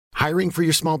Hiring for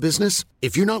your small business?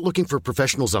 If you're not looking for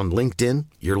professionals on LinkedIn,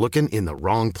 you're looking in the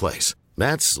wrong place.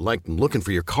 That's like looking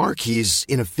for your car keys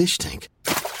in a fish tank.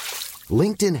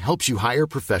 LinkedIn helps you hire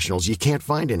professionals you can't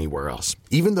find anywhere else,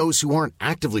 even those who aren't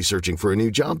actively searching for a new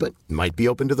job but might be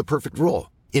open to the perfect role.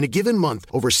 In a given month,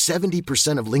 over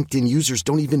 70% of LinkedIn users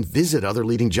don't even visit other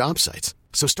leading job sites.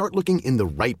 So start looking in the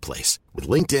right place. With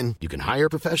LinkedIn, you can hire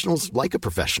professionals like a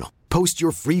professional. Post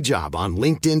your free job on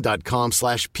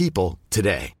linkedin.com/people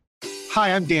today.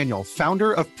 Hi, I'm Daniel,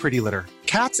 founder of Pretty Litter.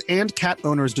 Cats and cat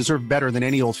owners deserve better than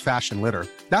any old-fashioned litter.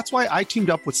 That's why I teamed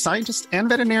up with scientists and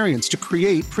veterinarians to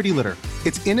create Pretty Litter.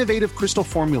 Its innovative crystal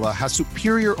formula has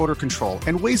superior odor control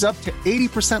and weighs up to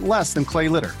 80% less than clay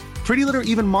litter. Pretty Litter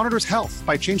even monitors health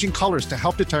by changing colors to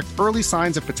help detect early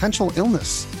signs of potential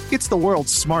illness. It's the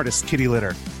world's smartest kitty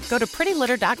litter. Go to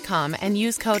prettylitter.com and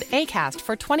use code ACAST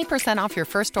for 20% off your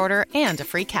first order and a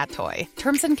free cat toy.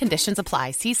 Terms and conditions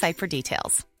apply. See site for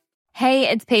details. Hey,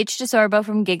 it's Paige DeSorbo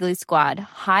from Giggly Squad.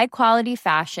 High quality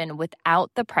fashion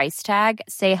without the price tag.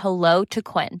 Say hello to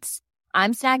Quince.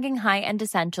 I'm snagging high-end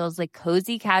essentials like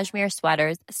cozy cashmere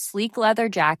sweaters, sleek leather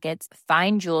jackets,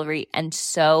 fine jewelry, and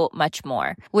so much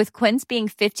more. With Quince being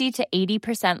 50 to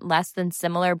 80% less than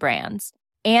similar brands.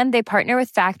 And they partner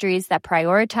with factories that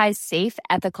prioritize safe,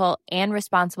 ethical, and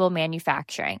responsible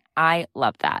manufacturing. I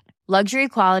love that. Luxury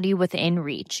quality within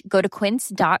reach. Go to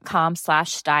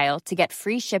quince.com/style to get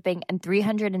free shipping and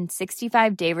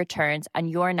 365-day returns on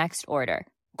your next order.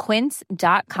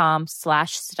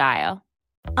 Quince.com/style.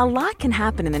 A lot can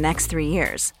happen in the next 3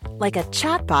 years. Like a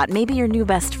chatbot may be your new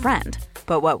best friend.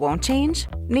 But what won't change?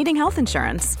 Needing health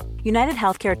insurance. United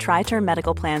Healthcare Tri-Term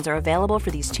Medical Plans are available for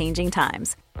these changing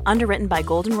times. Underwritten by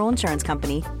Golden Rule Insurance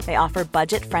Company, they offer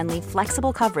budget-friendly,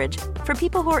 flexible coverage for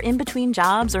people who are in between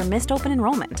jobs or missed open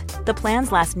enrollment. The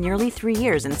plans last nearly 3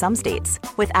 years in some states,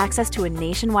 with access to a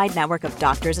nationwide network of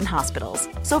doctors and hospitals.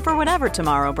 So for whatever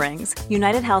tomorrow brings,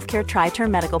 United Healthcare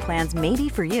Tri-Term Medical Plans may be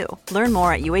for you. Learn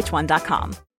more at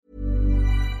uh1.com.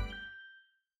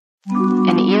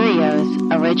 An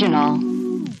Erios original.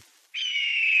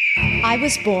 I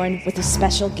was born with a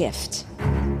special gift.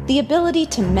 The ability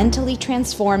to mentally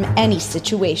transform any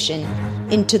situation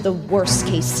into the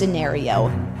worst-case scenario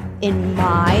in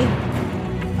my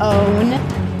own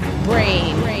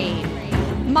brain.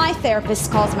 My therapist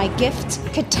calls my gift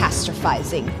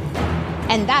catastrophizing.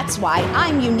 And that's why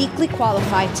I'm uniquely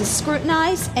qualified to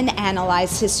scrutinize and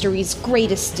analyze history's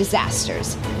greatest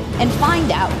disasters and find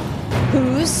out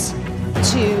who's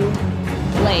to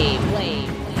blame.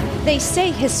 They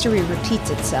say history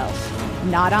repeats itself.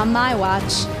 Not on my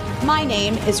watch. My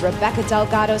name is Rebecca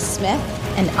Delgado Smith,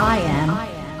 and I am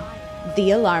The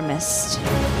Alarmist.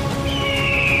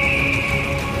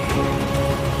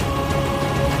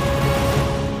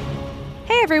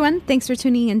 Hey everyone, thanks for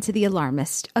tuning in to The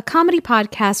Alarmist, a comedy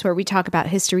podcast where we talk about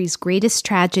history's greatest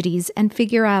tragedies and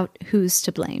figure out who's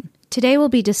to blame. Today we'll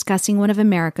be discussing one of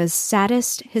America's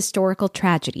saddest historical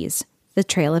tragedies, the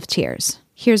Trail of Tears.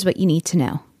 Here's what you need to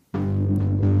know.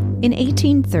 In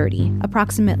 1830,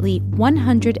 approximately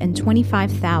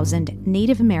 125,000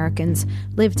 Native Americans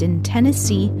lived in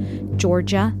Tennessee,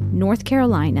 Georgia, North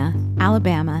Carolina,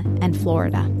 Alabama, and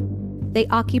Florida. They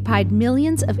occupied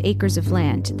millions of acres of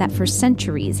land that for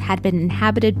centuries had been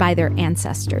inhabited by their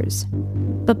ancestors.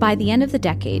 But by the end of the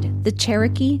decade, the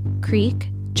Cherokee, Creek,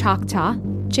 Choctaw,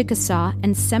 Chickasaw,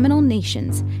 and Seminole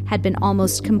nations had been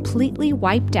almost completely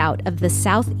wiped out of the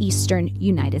southeastern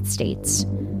United States.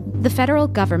 The federal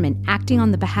government, acting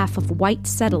on the behalf of white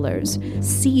settlers,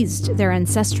 seized their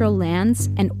ancestral lands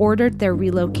and ordered their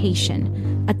relocation,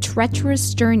 a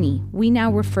treacherous journey we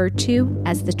now refer to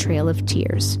as the Trail of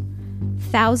Tears.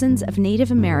 Thousands of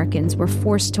Native Americans were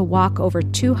forced to walk over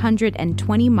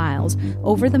 220 miles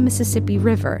over the Mississippi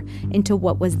River into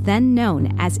what was then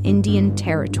known as Indian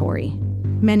Territory.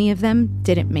 Many of them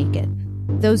didn't make it.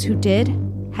 Those who did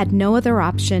had no other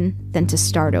option than to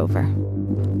start over.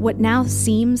 What now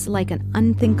seems like an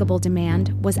unthinkable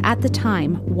demand was at the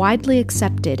time widely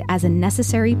accepted as a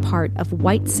necessary part of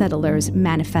white settlers'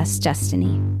 manifest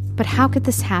destiny. But how could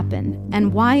this happen,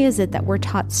 and why is it that we're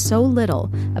taught so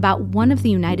little about one of the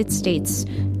United States'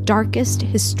 darkest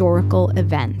historical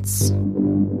events?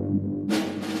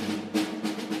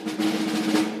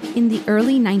 In the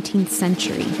early 19th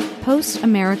century,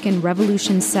 post-American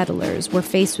Revolution settlers were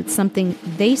faced with something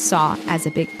they saw as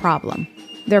a big problem.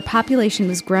 Their population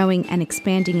was growing and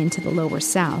expanding into the lower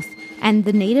South, and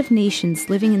the native nations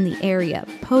living in the area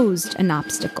posed an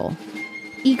obstacle.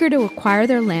 Eager to acquire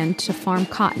their land to farm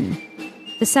cotton,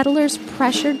 the settlers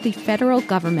pressured the federal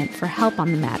government for help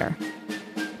on the matter.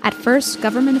 At first,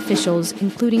 government officials,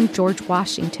 including George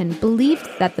Washington, believed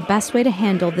that the best way to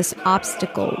handle this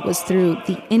obstacle was through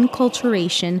the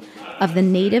inculturation of the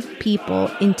native people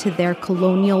into their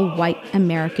colonial white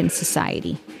American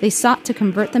society. They sought to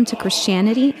convert them to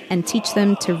Christianity and teach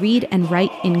them to read and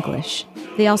write English.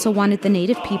 They also wanted the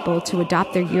native people to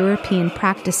adopt their European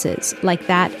practices, like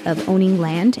that of owning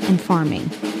land and farming.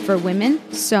 For women,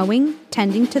 sewing,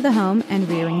 tending to the home, and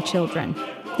rearing children.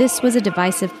 This was a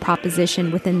divisive proposition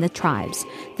within the tribes,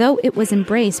 though it was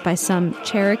embraced by some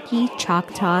Cherokee,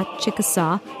 Choctaw,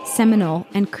 Chickasaw, Seminole,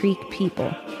 and Creek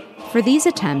people. For these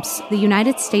attempts, the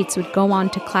United States would go on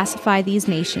to classify these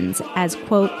nations as,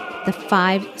 quote, the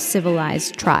 5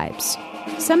 civilized tribes.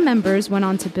 Some members went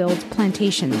on to build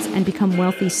plantations and become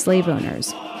wealthy slave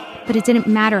owners. But it didn't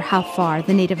matter how far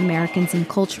the Native Americans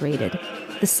enculturated.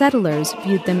 The settlers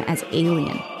viewed them as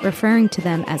alien, referring to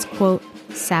them as, quote,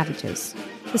 savages.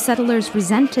 The settlers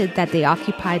resented that they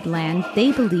occupied land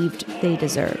they believed they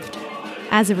deserved.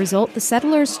 As a result, the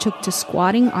settlers took to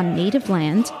squatting on native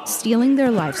land, stealing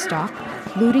their livestock,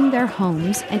 looting their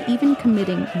homes, and even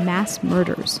committing mass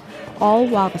murders, all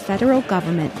while the federal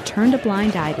government turned a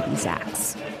blind eye to these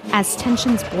acts. As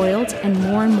tensions boiled and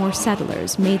more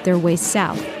settlers made their way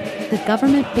south, the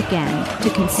government began to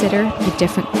consider a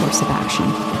different course of action.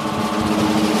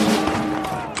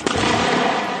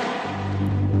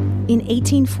 In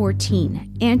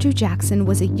 1814, Andrew Jackson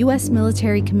was a U.S.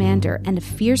 military commander and a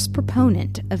fierce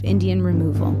proponent of Indian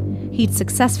removal. He'd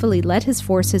successfully led his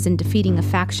forces in defeating a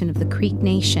faction of the Creek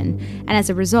Nation, and as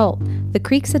a result, the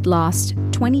Creeks had lost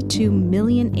 22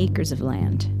 million acres of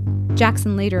land.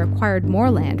 Jackson later acquired more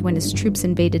land when his troops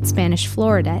invaded Spanish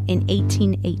Florida in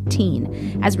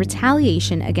 1818 as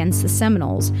retaliation against the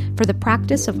Seminoles for the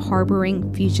practice of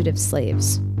harboring fugitive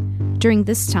slaves. During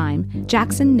this time,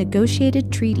 Jackson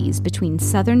negotiated treaties between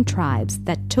southern tribes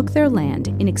that took their land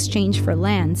in exchange for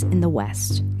lands in the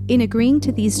West. In agreeing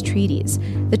to these treaties,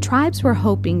 the tribes were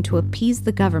hoping to appease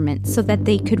the government so that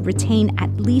they could retain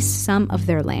at least some of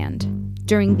their land.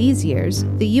 During these years,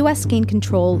 the U.S. gained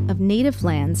control of native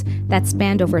lands that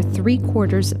spanned over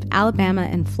 3/4 of Alabama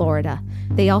and Florida.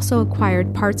 They also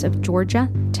acquired parts of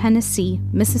Georgia, Tennessee,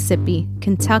 Mississippi,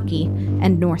 Kentucky,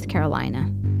 and North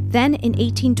Carolina. Then, in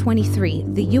 1823,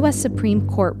 the U.S. Supreme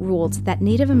Court ruled that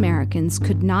Native Americans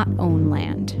could not own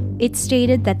land. It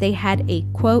stated that they had a,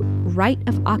 quote, right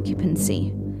of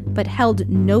occupancy, but held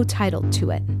no title to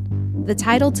it. The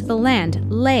title to the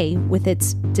land lay with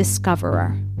its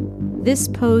discoverer. This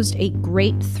posed a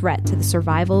great threat to the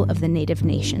survival of the native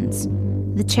nations.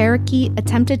 The Cherokee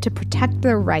attempted to protect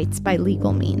their rights by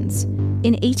legal means.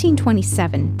 In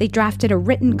 1827, they drafted a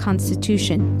written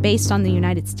constitution based on the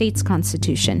United States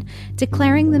Constitution,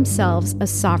 declaring themselves a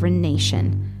sovereign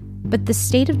nation. But the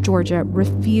state of Georgia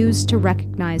refused to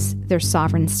recognize their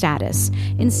sovereign status,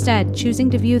 instead choosing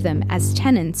to view them as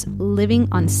tenants living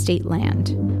on state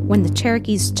land. When the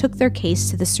Cherokees took their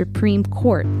case to the Supreme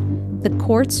Court, the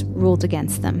courts ruled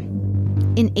against them.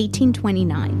 In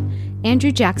 1829,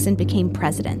 Andrew Jackson became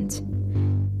president.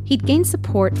 He'd gained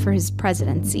support for his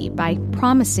presidency by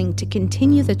promising to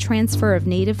continue the transfer of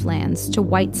native lands to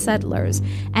white settlers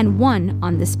and won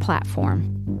on this platform.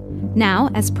 Now,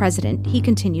 as president, he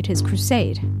continued his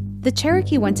crusade. The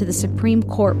Cherokee went to the Supreme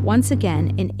Court once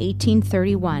again in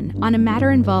 1831 on a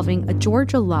matter involving a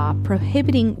Georgia law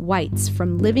prohibiting whites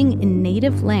from living in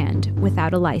native land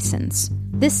without a license.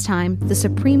 This time, the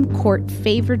Supreme Court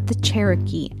favored the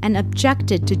Cherokee and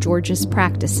objected to Georgia's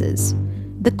practices.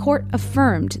 The court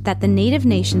affirmed that the native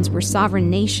nations were sovereign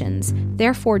nations,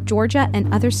 therefore Georgia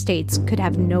and other states could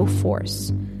have no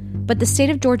force. But the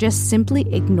state of Georgia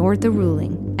simply ignored the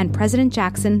ruling, and President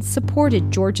Jackson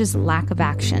supported Georgia's lack of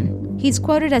action. He's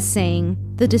quoted as saying,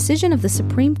 "The decision of the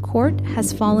Supreme Court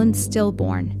has fallen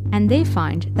stillborn, and they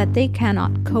find that they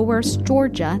cannot coerce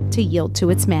Georgia to yield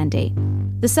to its mandate."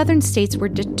 The southern states were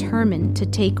determined to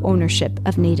take ownership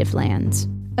of native lands.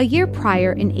 A year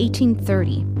prior, in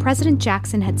 1830, President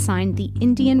Jackson had signed the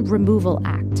Indian Removal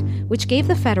Act, which gave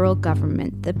the federal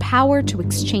government the power to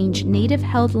exchange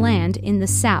native-held land in the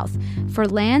South for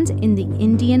land in the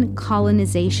Indian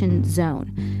Colonization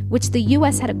Zone, which the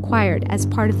U.S. had acquired as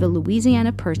part of the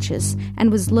Louisiana Purchase and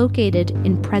was located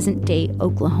in present-day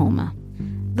Oklahoma.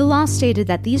 The law stated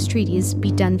that these treaties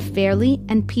be done fairly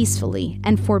and peacefully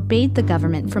and forbade the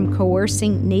government from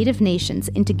coercing native nations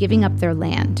into giving up their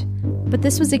land. But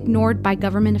this was ignored by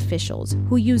government officials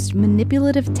who used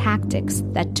manipulative tactics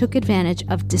that took advantage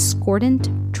of discordant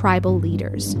tribal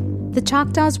leaders. The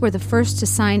Choctaws were the first to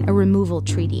sign a removal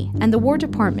treaty, and the War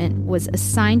Department was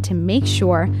assigned to make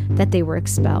sure that they were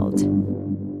expelled.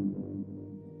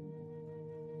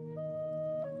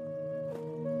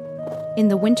 In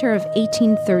the winter of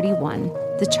 1831,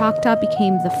 the Choctaw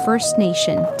became the first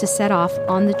nation to set off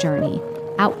on the journey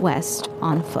out west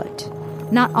on foot.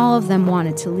 Not all of them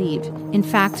wanted to leave. In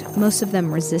fact, most of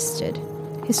them resisted.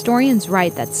 Historians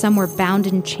write that some were bound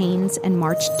in chains and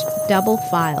marched double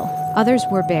file. Others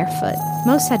were barefoot.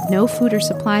 Most had no food or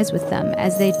supplies with them,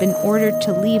 as they'd been ordered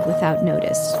to leave without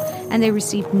notice, and they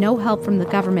received no help from the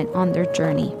government on their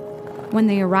journey. When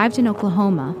they arrived in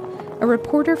Oklahoma, a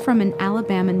reporter from an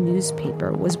Alabama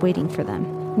newspaper was waiting for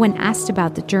them. When asked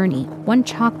about the journey, one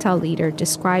Choctaw leader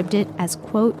described it as,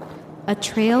 quote, a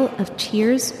trail of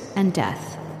tears and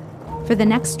death. For the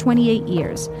next 28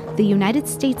 years, the United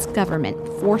States government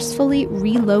forcefully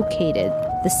relocated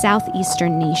the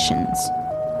southeastern nations.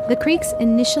 The Creeks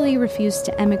initially refused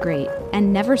to emigrate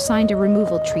and never signed a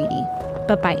removal treaty,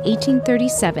 but by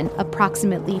 1837,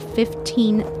 approximately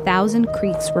 15,000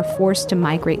 Creeks were forced to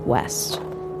migrate west.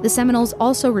 The Seminoles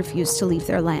also refused to leave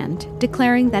their land,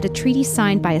 declaring that a treaty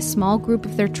signed by a small group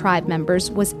of their tribe members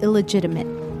was illegitimate.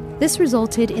 This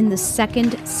resulted in the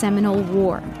Second Seminole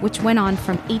War, which went on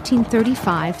from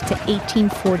 1835 to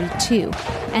 1842,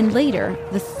 and later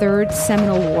the Third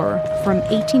Seminole War from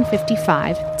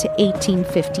 1855 to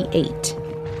 1858.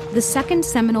 The Second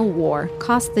Seminole War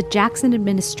cost the Jackson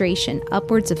administration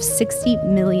upwards of $60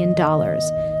 million,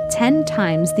 10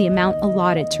 times the amount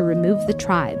allotted to remove the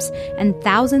tribes, and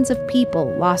thousands of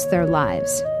people lost their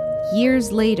lives.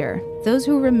 Years later, those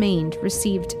who remained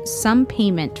received some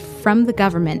payment from the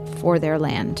government for their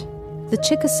land. The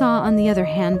Chickasaw, on the other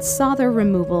hand, saw their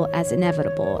removal as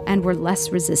inevitable and were less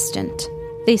resistant.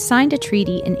 They signed a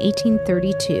treaty in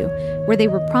 1832 where they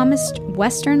were promised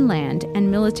western land and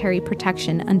military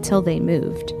protection until they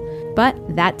moved. But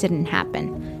that didn't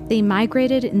happen. They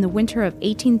migrated in the winter of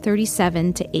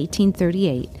 1837 to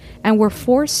 1838 and were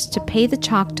forced to pay the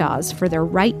Choctaws for their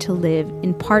right to live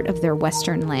in part of their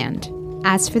western land.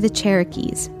 As for the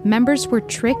Cherokees, members were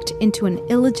tricked into an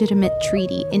illegitimate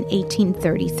treaty in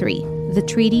 1833, the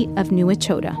Treaty of New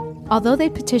Echota. Although they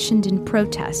petitioned in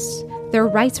protests, their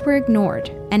rights were ignored,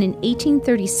 and in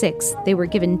 1836 they were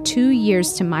given 2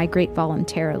 years to migrate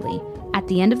voluntarily. At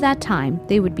the end of that time,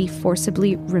 they would be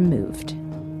forcibly removed.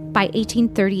 By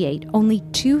 1838, only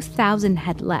 2,000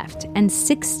 had left, and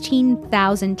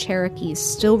 16,000 Cherokees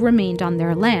still remained on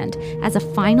their land as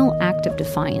a final act of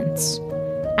defiance.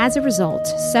 As a result,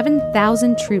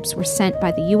 7,000 troops were sent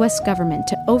by the U.S. government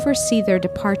to oversee their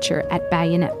departure at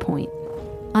Bayonet Point.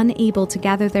 Unable to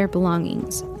gather their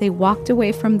belongings, they walked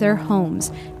away from their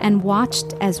homes and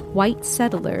watched as white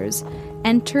settlers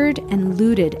entered and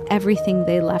looted everything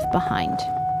they left behind.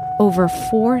 Over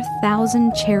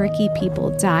 4,000 Cherokee people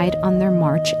died on their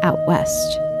march out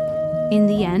west. In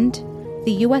the end,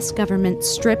 the U.S. government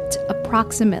stripped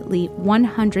approximately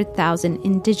 100,000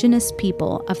 indigenous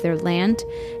people of their land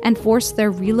and forced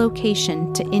their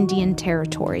relocation to Indian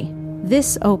Territory.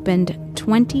 This opened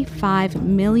 25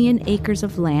 million acres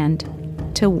of land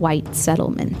to white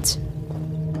settlement.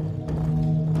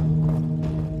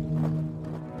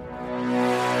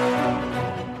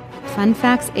 Fun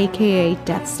facts, aka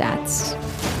death stats.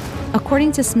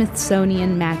 According to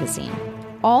Smithsonian Magazine,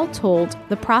 all told,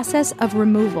 the process of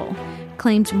removal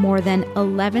claimed more than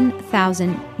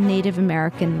 11,000 Native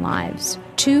American lives.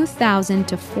 2,000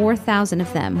 to 4,000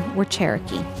 of them were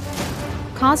Cherokee.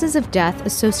 Causes of death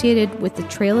associated with the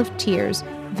Trail of Tears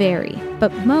vary,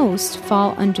 but most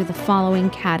fall under the following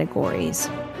categories: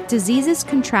 diseases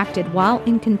contracted while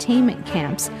in containment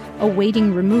camps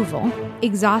awaiting removal,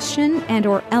 exhaustion and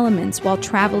or elements while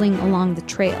traveling along the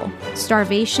trail,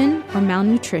 starvation or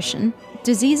malnutrition,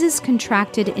 diseases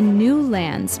contracted in new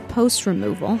lands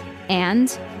post-removal,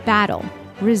 and battle,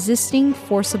 resisting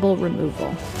forcible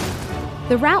removal.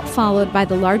 The route followed by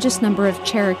the largest number of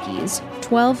Cherokees,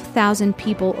 12,000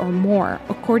 people or more,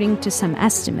 according to some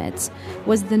estimates,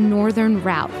 was the Northern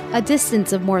Route, a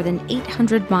distance of more than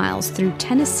 800 miles through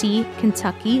Tennessee,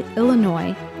 Kentucky,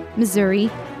 Illinois, Missouri,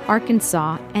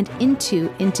 Arkansas, and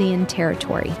into Indian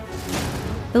Territory.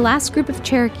 The last group of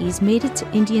Cherokees made it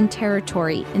to Indian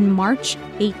Territory in March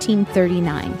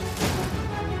 1839.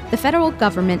 The federal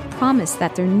government promised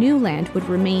that their new land would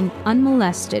remain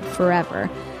unmolested forever,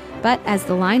 but as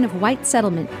the line of white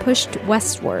settlement pushed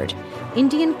westward,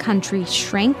 Indian country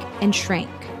shrank and shrank.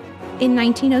 In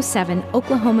 1907,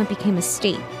 Oklahoma became a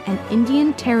state, and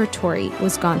Indian Territory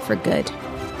was gone for good.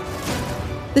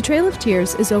 The Trail of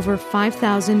Tears is over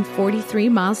 5,043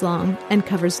 miles long and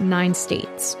covers 9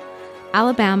 states: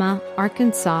 Alabama,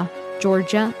 Arkansas,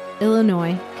 Georgia,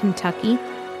 Illinois, Kentucky,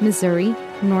 Missouri,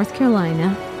 North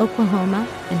Carolina, Oklahoma,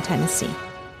 and Tennessee.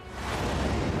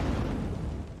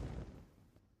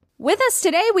 With us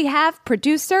today, we have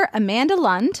producer Amanda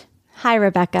Lund. Hi,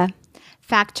 Rebecca.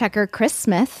 Fact checker Chris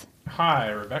Smith. Hi,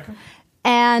 Rebecca.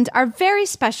 And our very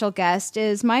special guest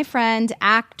is my friend,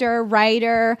 actor,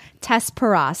 writer, Tess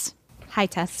Paras. Hi,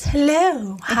 Tess.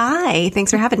 Hello. Hi.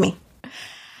 Thanks for having me.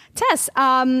 Tess,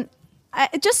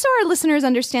 just so our listeners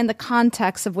understand the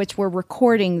context of which we're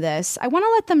recording this, I want to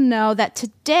let them know that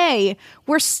today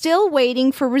we're still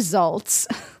waiting for results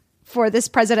for this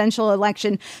presidential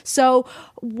election. So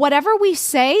whatever we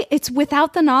say, it's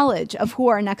without the knowledge of who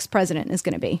our next president is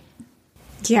going to be.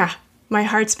 Yeah. My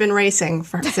heart's been racing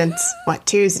since,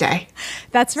 Tuesday?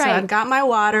 That's right. So I've got my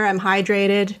water. I'm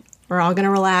hydrated. We're all going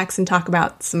to relax and talk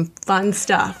about some fun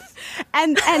stuff.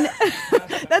 And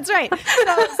that's right.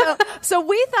 So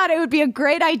we thought it would be a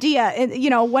great idea.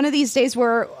 One of these days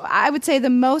where I would say the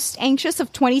most anxious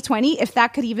of 2020, if that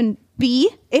could even be,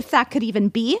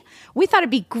 we thought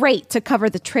it'd be great to cover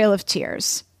the Trail of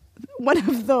Tears. One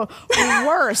of the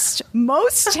worst,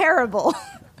 most terrible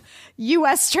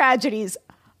U.S. tragedies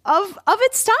of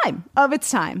its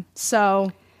time.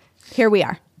 So here we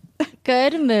are.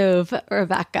 Good move,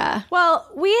 Rebecca. Well,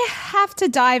 we have to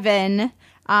dive in.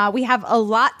 We have a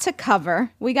lot to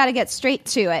cover. We got to get straight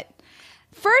to it.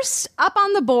 First, up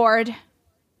on the board,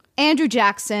 Andrew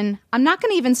Jackson. I'm not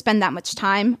going to even spend that much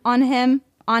time on him,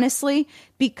 honestly,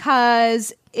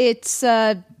 because it's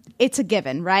a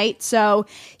given, right? So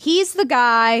he's the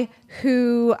guy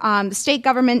who state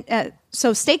government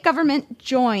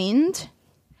joined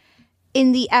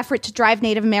in the effort to drive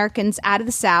Native Americans out of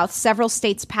the South. Several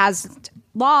states passed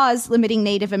laws limiting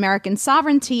Native American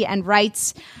sovereignty and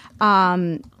rights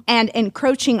and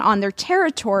encroaching on their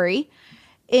territory.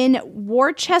 In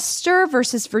Worcester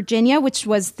versus Virginia, which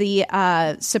was the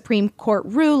Supreme Court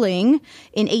ruling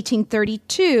in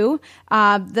 1832,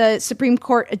 the Supreme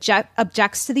Court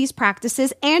objects to these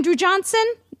practices. Andrew Johnson,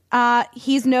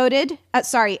 he's noted.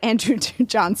 Andrew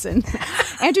Johnson.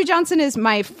 Andrew Johnson is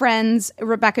my friend's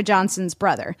Rebecca Johnson's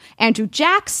brother. Andrew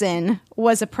Jackson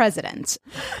was a president.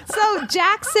 So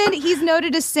Jackson, he's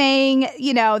noted as saying,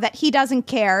 that he doesn't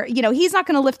care. He's not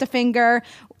going to lift a finger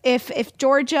if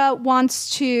Georgia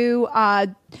wants to,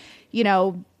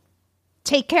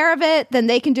 take care of it, then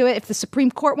they can do it. If the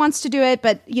Supreme Court wants to do it,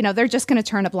 but they're just going to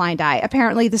turn a blind eye.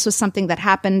 Apparently, this was something that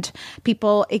happened.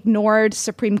 People ignored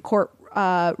Supreme Court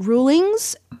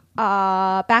rulings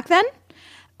back then.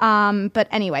 But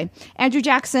anyway, Andrew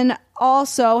Jackson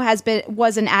also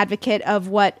was an advocate of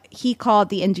what he called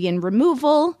the Indian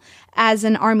removal. As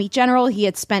an Army general, he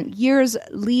had spent years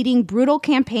leading brutal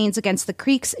campaigns against the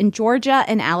Creeks in Georgia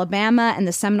and Alabama and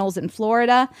the Seminoles in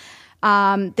Florida.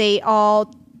 They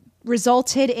all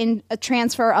resulted in a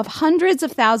transfer of hundreds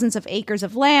of thousands of acres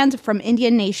of land from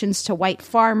Indian nations to white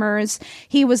farmers.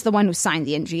 He was the one who signed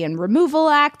the Indian Removal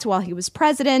Act while he was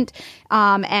president.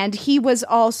 And he was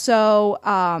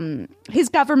also, his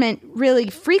government really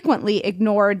frequently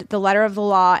ignored the letter of the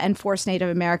law and forced Native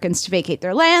Americans to vacate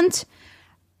their land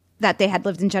that they had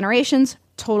lived in generations.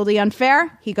 Totally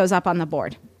unfair. He goes up on the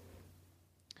board.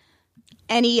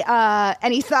 Any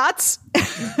thoughts?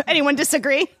 Anyone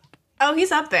disagree? Oh,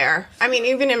 he's up there. I mean,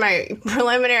 even in my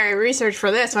preliminary research for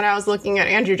this, when I was looking at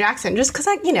Andrew Jackson, just because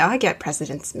I get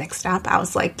presidents mixed up, I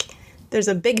was like, there's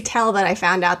a big tell that I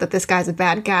found out that this guy's a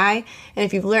bad guy. And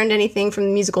if you've learned anything from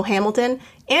the musical Hamilton,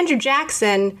 Andrew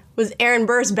Jackson was Aaron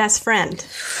Burr's best friend.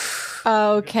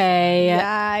 Okay.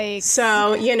 Yikes.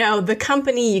 So, the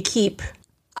company you keep.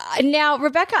 Now,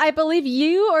 Rebecca, I believe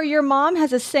you or your mom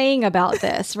has a saying about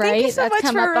this, right? Thank you so much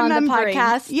come for up remembering. On the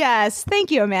podcast. Yes, thank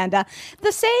you, Amanda.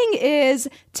 The saying is,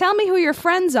 tell me who your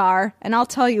friends are, and I'll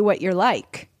tell you what you're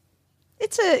like.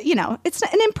 It's it's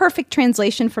an imperfect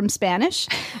translation from Spanish,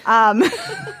 but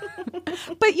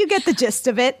you get the gist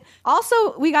of it.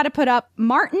 Also, we got to put up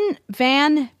Martin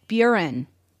Van Buren.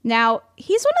 Now,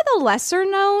 he's one of the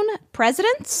lesser-known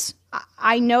presidents.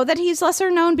 I know that he's lesser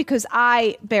known because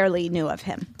I barely knew of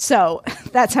him. So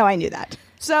that's how I knew that.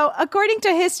 So according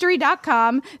to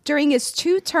History.com, during his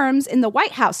 2 terms in the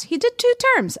White House, he did 2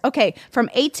 terms. Okay, from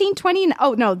 1829.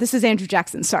 Oh, no, this is Andrew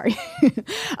Jackson. Sorry.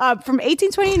 From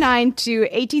 1829 to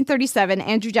 1837,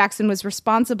 Andrew Jackson was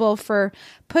responsible for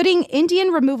putting Indian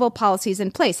removal policies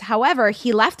in place. However,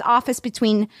 he left office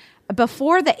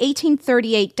before the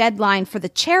 1838 deadline for the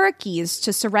Cherokees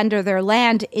to surrender their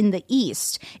land in the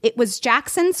East. It was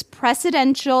Jackson's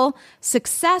presidential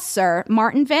successor,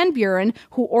 Martin Van Buren,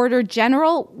 who ordered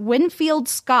General Winfield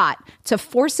Scott to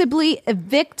forcibly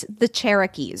evict the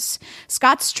Cherokees.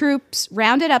 Scott's troops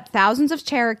rounded up thousands of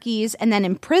Cherokees and then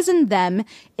imprisoned them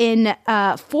in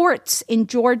forts in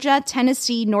Georgia,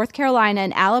 Tennessee, North Carolina,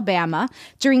 and Alabama.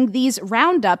 During these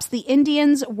roundups, the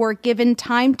Indians weren't given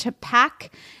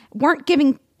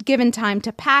given time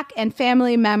to pack, and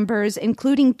family members,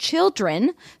 including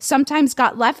children, sometimes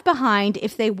got left behind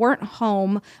if they weren't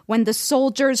home when the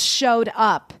soldiers showed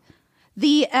up.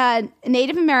 The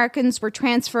Native Americans were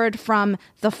transferred from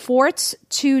the forts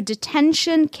to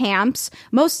detention camps,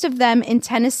 most of them in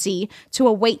Tennessee, to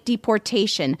await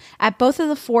deportation. At both of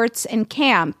the forts and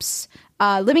camps,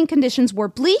 living conditions were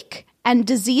bleak and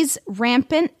diseases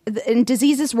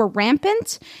were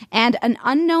rampant, and an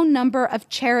unknown number of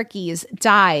Cherokees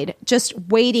died just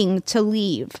waiting to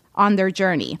leave on their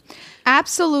journey.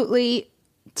 Absolutely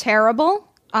terrible.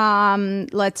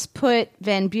 Let's put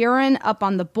Van Buren up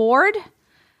on the board.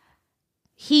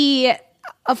 He,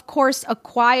 of course,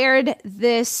 acquired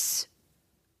this,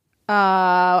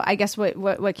 I guess,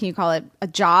 what can you call it? A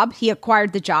job. He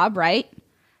acquired the job, right?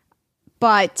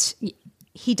 But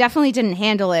he definitely didn't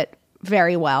handle it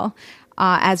very well,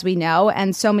 as we know.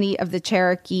 And so many of the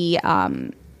Cherokee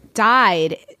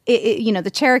died.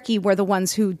 The Cherokee were the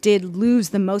ones who did lose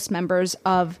the most members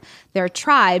of their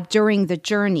tribe during the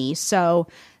journey. So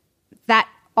that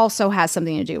also has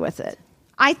something to do with it.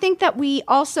 I think that we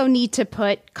also need to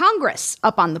put Congress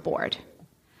up on the board.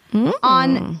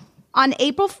 On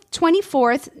April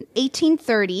 24th,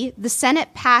 1830, the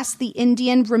Senate passed the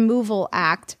Indian Removal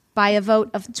Act by a vote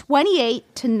of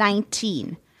 28 to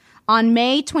 19. On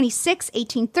May 26,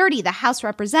 1830, the House of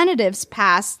Representatives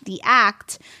passed the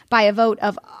act by a vote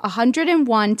of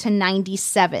 101 to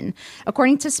 97.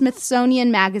 According to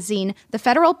Smithsonian Magazine, the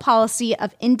federal policy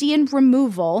of Indian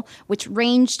removal, which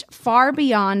ranged far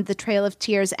beyond the Trail of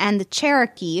Tears and the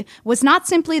Cherokee, was not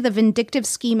simply the vindictive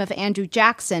scheme of Andrew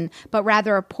Jackson, but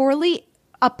rather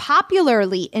a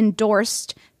popularly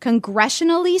endorsed,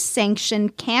 congressionally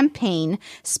sanctioned campaign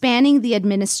spanning the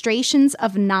administrations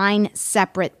of 9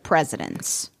 separate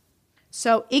presidents.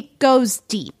 So it goes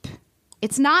deep.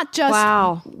 It's not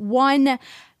just one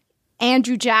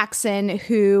Andrew Jackson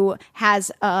who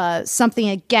has something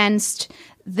against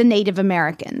the Native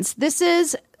Americans. This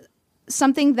is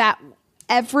something that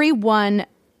everyone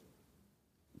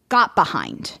got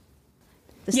behind.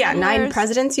 9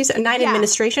 presidents. You said 9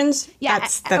 administrations. Yeah,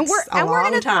 that's and we're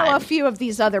going to time. throw a few of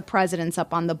these other presidents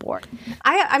up on the board.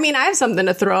 I mean, I have something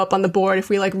to throw up on the board if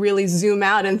we really zoom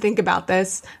out and think about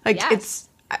this.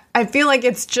 I feel like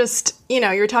it's just,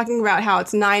 you're talking about how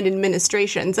it's 9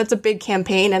 administrations. That's a big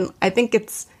campaign, and I think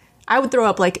I would throw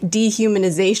up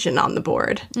dehumanization on the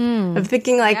board of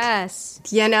thinking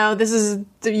this is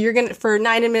for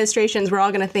 9 administrations, we're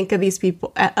all going to think of these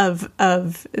people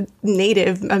of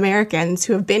Native Americans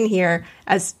who have been here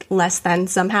as less than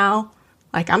somehow.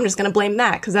 I'm just going to blame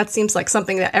that because that seems like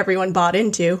something that everyone bought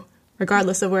into,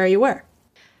 regardless of where you were.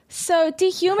 So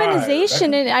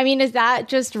dehumanization, is that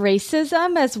just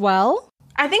racism as well?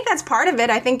 I think that's part of it.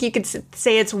 I think you could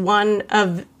say it's one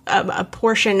of a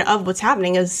portion of what's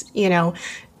happening is,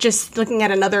 just looking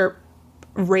at another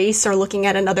race or looking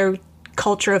at another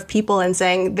culture of people and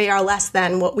saying they are less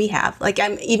than what we have.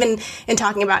 I'm even in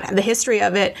talking about the history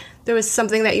of it, there was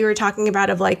something that you were talking about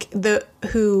of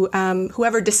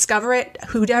whoever discovered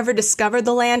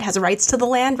the land has rights to the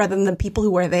land rather than the people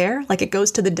who were there. It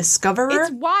goes to the discoverer.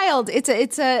 It's wild. It's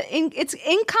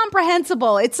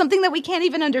incomprehensible. It's something that we can't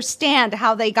even understand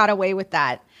how they got away with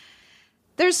that.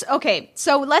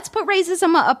 So let's put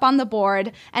racism up on the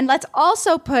board, and let's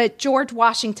also put George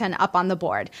Washington up on the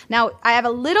board. Now, I have a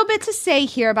little bit to say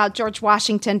here about George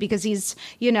Washington because he's,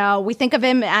 we think of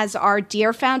him as our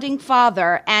dear founding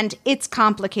father, and it's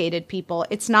complicated, people.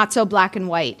 It's not so black and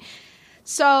white.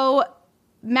 So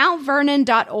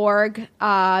MountVernon.org,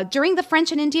 during the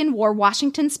French and Indian War,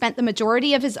 Washington spent the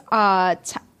majority of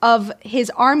his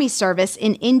army service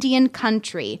in Indian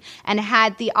country and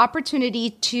had the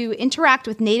opportunity to interact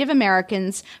with Native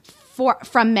Americans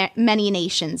from many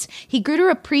nations. He grew to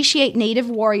appreciate Native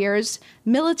warriors'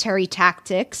 military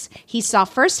tactics he saw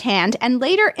firsthand and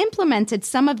later implemented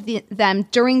some of them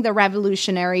during the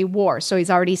Revolutionary War. So he's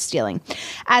already stealing.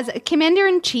 As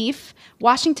commander-in-chief,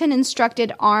 Washington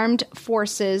instructed armed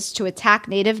forces to attack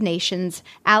Native nations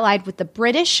allied with the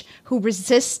British who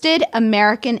resisted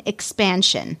American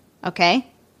expansion. Okay?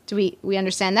 Do we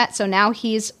understand that? So now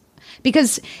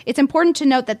because it's important to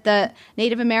note that the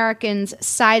Native Americans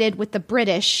sided with the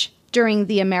British during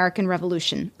the American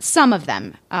Revolution. Some of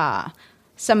them. I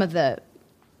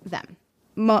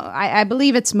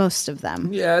believe it's most of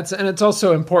them. Yeah, it's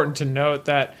also important to note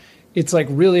that it's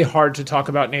really hard to talk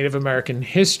about Native American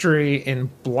history in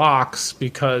blocks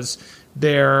because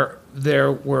there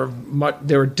were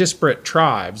disparate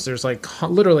tribes. There's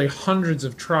literally hundreds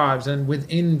of tribes, and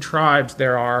within tribes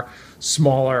there are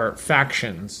smaller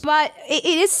factions. But it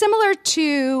is similar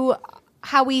to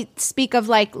how we speak of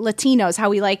Latinos, how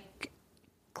we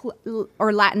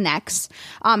or Latinx,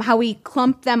 how we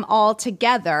clump them all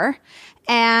together.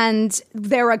 And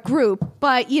they're a group.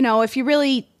 But, you know, if you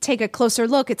really take a closer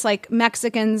look, it's like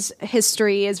Mexicans'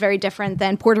 history is very different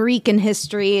than Puerto Rican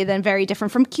history, then very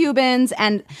different from Cubans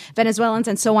and Venezuelans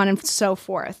and so on and so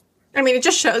forth. I mean, it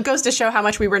just goes to show how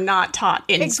much we were not taught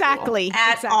in school.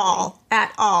 At all.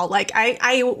 Like,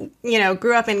 I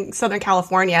grew up in Southern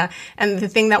California, and the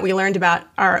thing that we learned about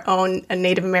our own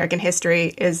Native American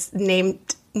history is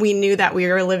we knew that we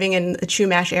were living in the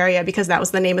Chumash area because that was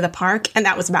the name of the park, and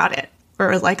that was about it. Or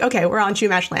it was like, okay, we're on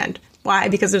Chumash land. Why?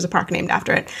 Because there's a park named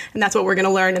after it. And that's what we're going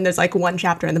to learn. And there's like one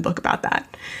chapter in the book about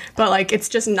that. But like, it's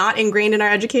just not ingrained in our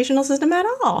educational system at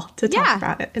all to talk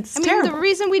about it. It's terrible. The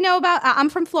reason we know about, I'm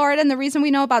from Florida, and the reason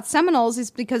we know about Seminoles is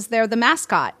because they're the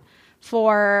mascot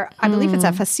for, I believe it's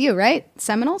FSU, right?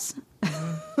 Seminoles?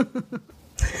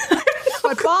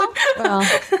 Football? Well,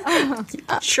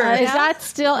 sure. Is that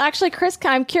still actually, Chris?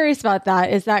 I'm curious about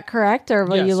that. Is that correct, or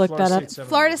will you look that up?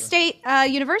 Florida State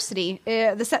University.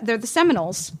 They're the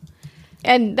Seminoles,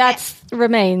 and that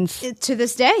remains to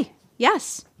this day.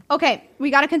 Yes. Okay,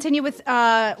 we got to continue with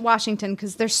Washington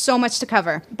because there's so much to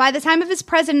cover. By the time of his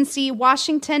presidency,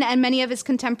 Washington and many of his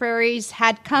contemporaries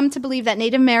had come to believe that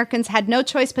Native Americans had no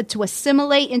choice but to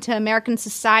assimilate into American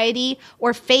society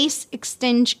or face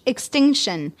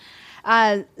extinction.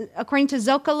 According to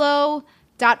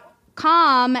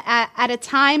Zocalo.com, at a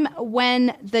time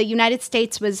when the United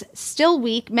States was still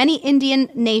weak, many Indian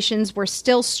nations were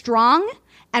still strong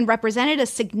and represented a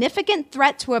significant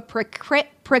threat to a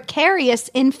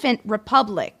precarious infant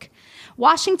republic.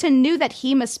 Washington knew that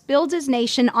he must build his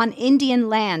nation on Indian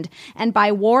land, and by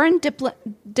war and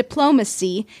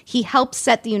diplomacy, he helped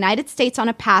set the United States on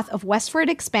a path of westward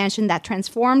expansion that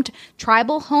transformed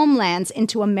tribal homelands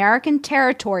into American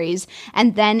territories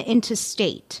and then into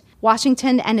state.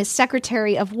 Washington and his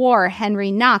Secretary of War, Henry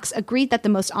Knox, agreed that the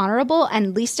most honorable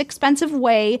and least expensive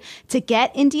way to get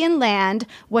Indian land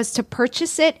was to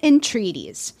purchase it in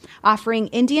treaties. Offering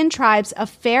Indian tribes a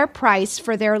fair price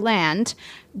for their land,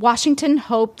 Washington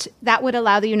hoped that would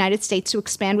allow the United States to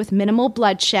expand with minimal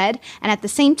bloodshed and at the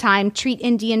same time treat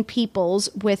Indian peoples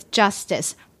with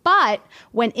justice. But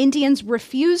when Indians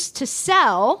refused to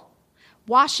sell,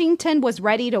 Washington was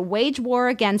ready to wage war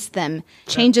against them.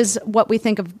 Changes what we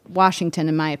think of Washington,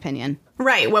 in my opinion.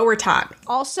 Right, what we're taught.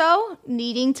 Also,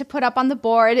 needing to put up on the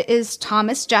board is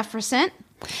Thomas Jefferson.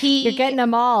 You're getting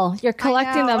them all. You're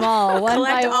collecting them all. One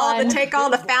Collect by all one. take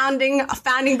all the founding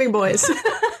big boys.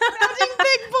 Founding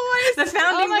big boys. The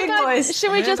founding big boys.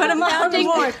 Should we just put them on the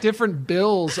board? Different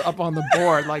bills up on the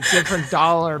board, like different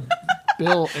dollar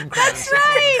bill increments. That's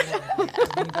right.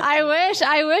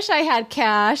 I wish I had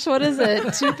cash. What is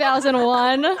it?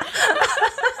 2001.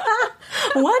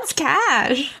 What's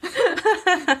cash?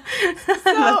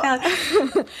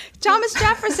 Thomas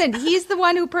Jefferson, he's the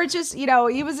one who purchased, he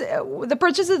was the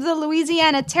purchase of the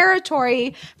Louisiana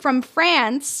Territory from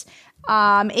France.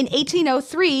 In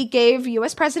 1803, gave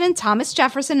U.S. President Thomas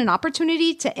Jefferson an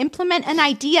opportunity to implement an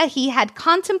idea he had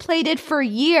contemplated for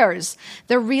years,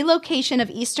 the relocation of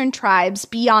Eastern tribes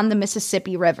beyond the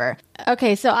Mississippi River.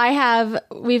 Okay, so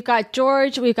we've got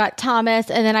George, we've got Thomas,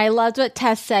 and then I loved what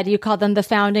Tess said. You called them the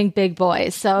founding big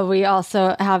boys. So we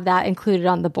also have that included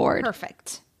on the board.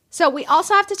 Perfect. So we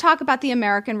also have to talk about the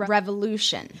American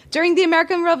Revolution. During the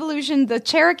American Revolution, the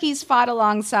Cherokees fought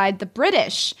alongside the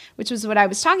British, which was what I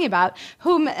was talking about,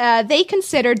 whom they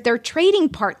considered their trading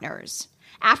partners.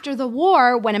 After the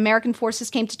war, when American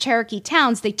forces came to Cherokee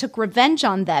towns, they took revenge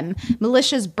on them.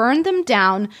 Militias burned them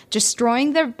down,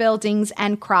 destroying their buildings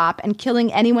and crop and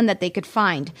killing anyone that they could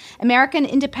find. American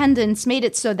independence made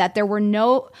it so that there was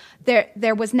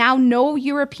now no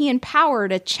European power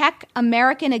to check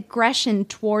American aggression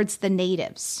towards the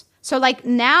natives. So like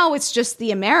now it's just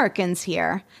the Americans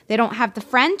here. They don't have the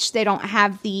French. They don't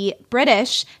have the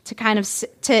British to kind of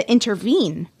to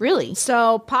intervene, really.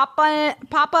 So pop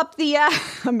up the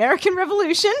American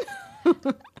Revolution.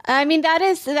 I mean,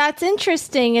 that's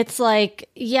interesting. It's like,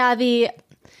 yeah, the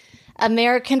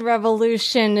American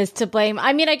Revolution is to blame.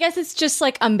 I mean, I guess it's just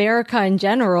like America in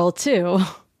general, too.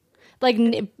 Like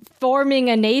forming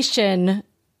a nation,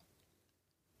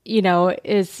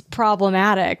 is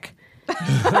problematic.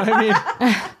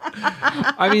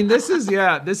 I mean, this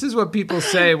is what people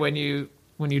say when you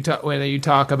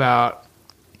talk about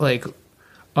like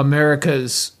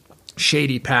America's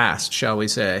shady past, shall we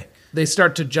say. They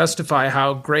start to justify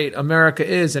how great America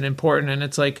is and important, and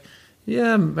it's like,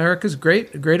 yeah, America's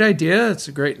great, a great idea.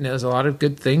 There's a lot of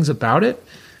good things about it.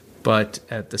 But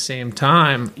at the same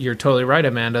time, you're totally right,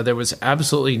 Amanda. There was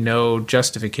absolutely no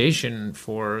justification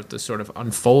for the sort of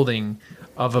unfolding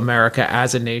of America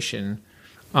as a nation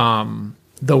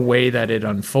the way that it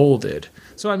unfolded.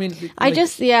 So I mean, like,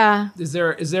 is there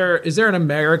an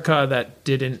America that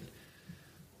didn't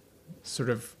sort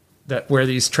of where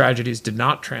these tragedies did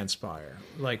not transpire?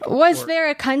 Like, was there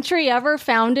a country ever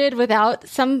founded without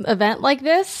some event like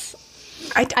this?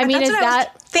 I mean, is that I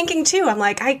was thinking too? I'm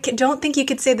like, I don't think you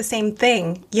could say the same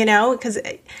thing, because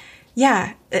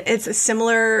it's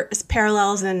similar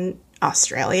parallels in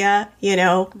Australia,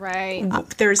 right?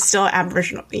 There's still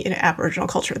Aboriginal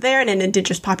culture there and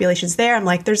indigenous populations there. I'm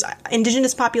like, there's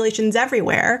indigenous populations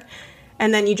everywhere,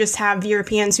 and then you just have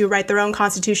Europeans who write their own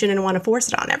constitution and want to force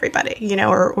it on everybody,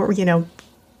 new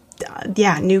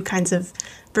kinds of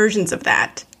versions of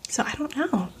that. So I don't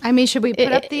know. I mean, should we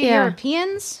put up the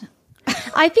Europeans?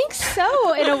 I think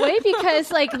so, in a way,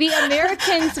 because like the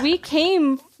Americans, we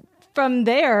came from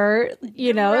there,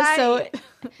 right.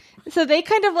 So they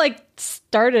kind of like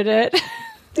started it.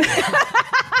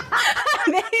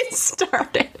 They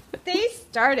started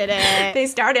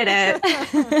it.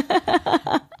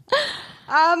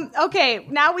 Okay,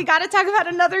 now we got to talk about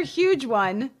another huge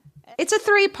one. It's a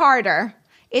 3-parter.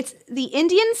 It's the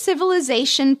Indian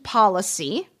civilization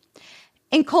policy,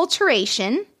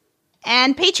 enculturation,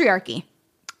 and patriarchy.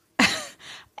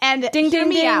 And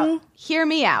hear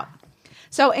me out.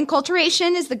 So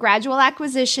enculturation is the gradual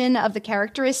acquisition of the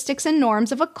characteristics and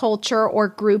norms of a culture or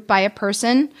group by a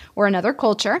person or another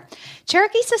culture.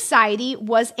 Cherokee society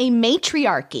was a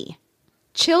matriarchy.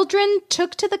 Children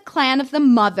took to the clan of the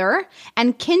mother,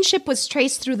 and kinship was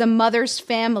traced through the mother's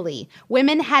family.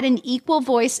 Women had an equal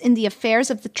voice in the affairs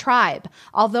of the tribe.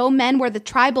 Although men were the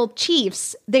tribal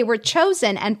chiefs, they were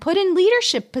chosen and put in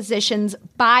leadership positions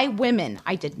by women.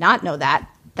 I did not know that.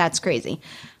 That's crazy.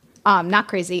 Not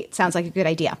crazy. It sounds like a good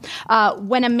idea.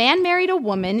 When a man married a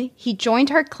woman, he joined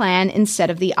her clan instead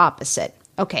of the opposite.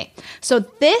 Okay, so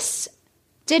this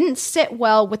didn't sit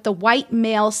well with the white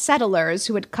male settlers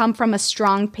who had come from a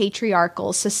strong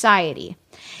patriarchal society.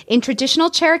 In traditional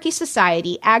Cherokee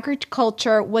society,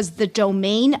 agriculture was the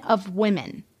domain of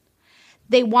women.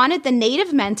 They wanted the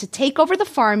native men to take over the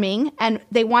farming, and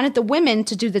they wanted the women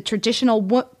to do the traditional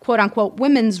quote-unquote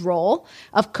women's role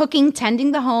of cooking,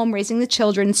 tending the home, raising the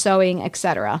children, sewing,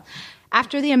 etc.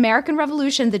 After the American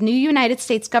Revolution, the new United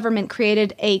States government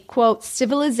created a, quote,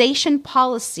 civilization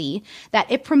policy that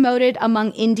it promoted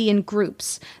among Indian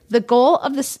groups. The goal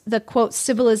of the quote,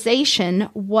 civilization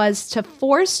was to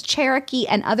force Cherokee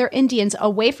and other Indians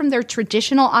away from their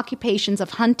traditional occupations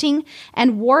of hunting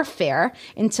and warfare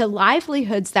into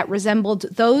livelihoods that resembled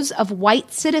those of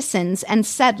white citizens and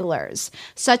settlers,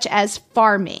 such as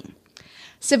farming.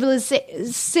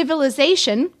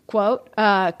 Civilization, quote,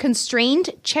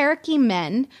 constrained Cherokee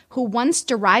men who once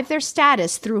derived their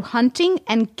status through hunting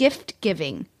and gift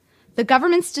giving. The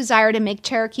government's desire to make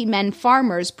Cherokee men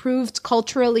farmers proved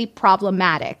culturally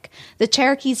problematic. The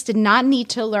Cherokees did not need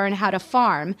to learn how to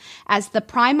farm, as the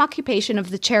prime occupation of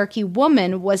the Cherokee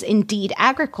woman was indeed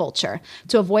agriculture.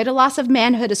 To avoid a loss of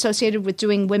manhood associated with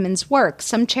doing women's work,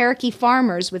 some Cherokee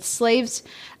farmers with slaves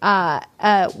on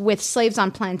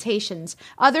plantations.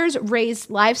 Others raised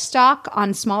livestock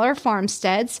on smaller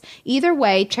farmsteads. Either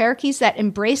way, Cherokees that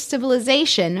embraced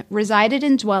civilization resided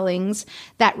in dwellings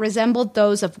that resembled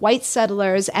those of white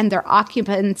settlers, and their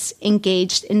occupants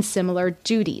engaged in similar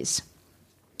duties.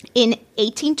 In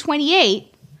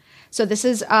 1828, so this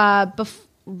is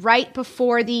right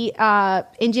before the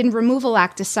Indian Removal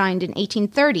Act is signed in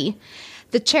 1830,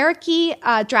 the Cherokee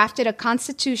drafted a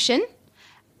constitution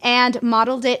and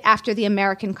modeled it after the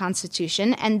American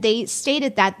Constitution, and they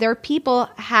stated that their people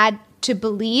had to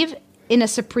believe in a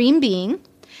supreme being.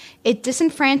 It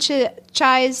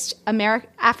disenfranchised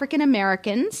African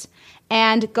Americans,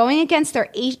 and going against their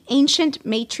ancient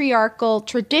matriarchal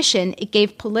tradition, it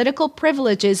gave political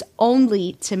privileges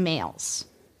only to males.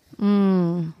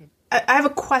 I have a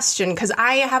question, because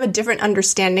I have a different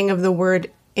understanding of the word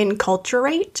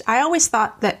enculturate. I always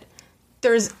thought that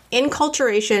there's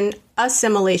enculturation,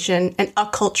 assimilation, and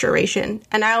acculturation.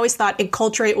 And I always thought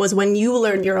enculturate was when you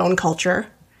learn your own culture.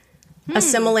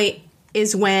 Assimilate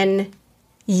is when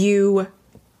you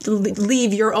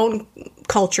leave your own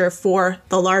culture for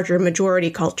the larger majority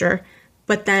culture.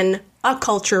 But then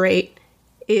acculturate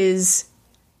is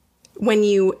when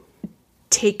you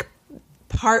take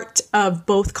part of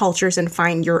both cultures and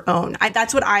find your own.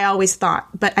 That's what I always thought.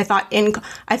 But I thought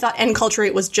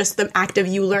enculturate was just the act of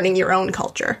you learning your own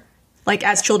culture. Like,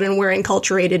 as children, we're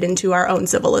enculturated into our own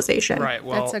civilization. Right.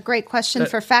 Well, that's a great question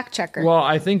for fact checker. Well,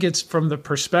 I think it's from the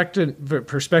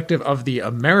perspective of the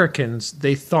Americans.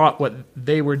 They thought what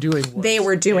they were doing was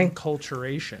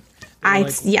enculturation.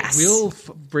 Yes. We'll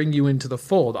bring you into the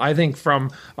fold. I think from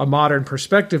a modern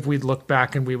perspective, we'd look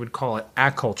back and we would call it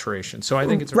acculturation. So I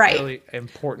think it's a really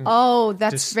important. Oh,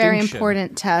 that's very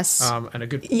important, Tess. And a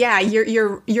good. Yeah,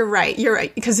 you're right. You're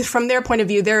right, because from their point of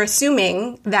view, they're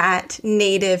assuming that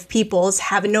Native peoples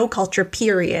have no culture,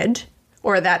 period.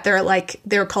 Or that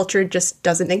their culture just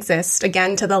doesn't exist.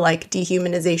 Again, to the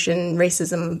dehumanization,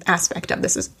 racism aspect of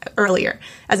this is earlier.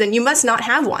 As in, you must not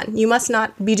have one. You must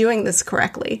not be doing this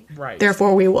correctly. Right.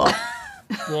 Therefore, we will.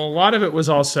 Well, a lot of it was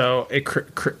also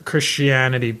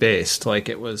Christianity based.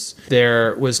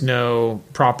 There was no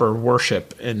proper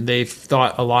worship, and they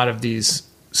thought a lot of these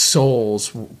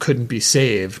souls couldn't be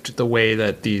saved the way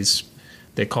that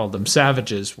they called them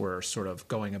savages, were sort of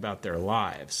going about their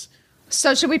lives.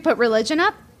 So should we put religion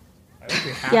up? I think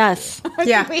we have Yes. to.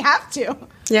 Yeah. We have to.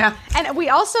 Yeah. And we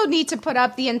also need to put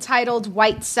up the entitled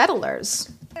white settlers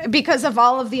because of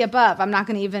all of the above. I'm not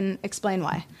going to even explain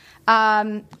why.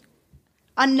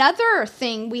 Another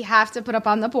thing we have to put up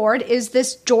on the board is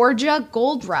this Georgia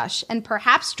gold rush, and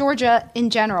perhaps Georgia in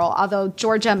general, although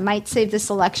Georgia might save this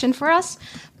election for us.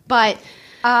 But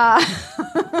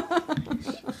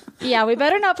yeah, we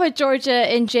better not put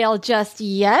Georgia in jail just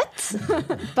yet,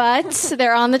 but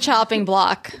they're on the chopping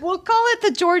block. We'll call it the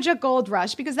Georgia Gold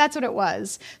Rush because that's what it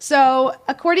was. So,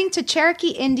 according to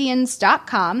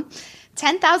CherokeeIndians.com,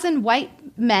 10,000 white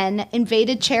men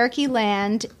invaded Cherokee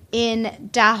land in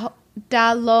Dahlonega,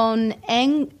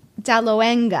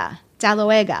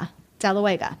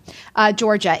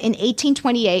 Georgia in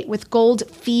 1828 with gold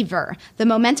fever. The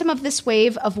momentum of this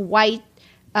wave of whites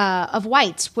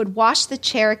would wash the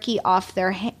Cherokee off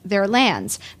their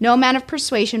lands. No amount of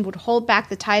persuasion would hold back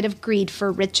the tide of greed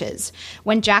for riches.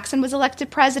 When Jackson was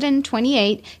elected president in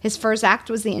 28, his first act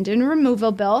was the Indian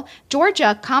Removal Bill.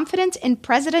 Georgia, confident in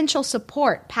presidential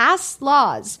support, passed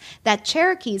laws that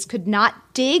Cherokees could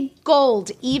not dig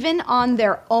gold even on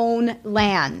their own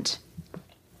land.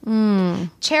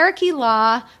 Cherokee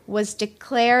law was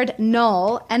declared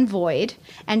null and void,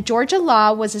 and Georgia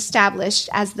law was established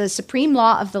as the supreme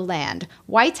law of the land.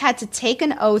 Whites had to take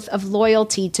an oath of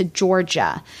loyalty to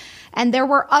Georgia. And there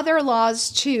were other laws,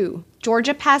 too.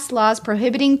 Georgia passed laws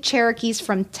prohibiting Cherokees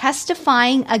from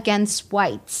testifying against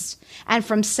whites and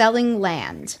from selling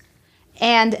land.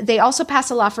 And they also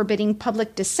passed a law forbidding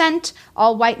public dissent.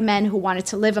 All white men who wanted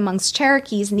to live amongst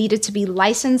Cherokees needed to be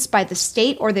licensed by the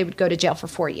state or they would go to jail for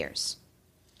 4 years.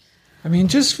 I mean, it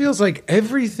just feels like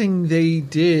everything they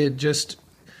did just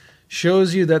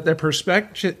shows you that their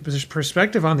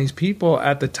perspective on these people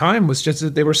at the time was just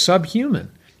that they were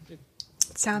subhuman.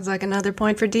 Sounds like another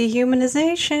point for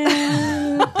dehumanization.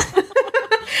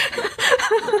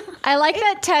 I like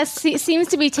that Tess seems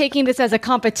to be taking this as a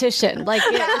competition. It's like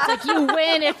you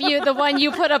win if the one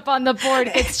you put up on the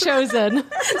board gets chosen.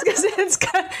 It's because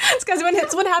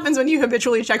it's what happens when you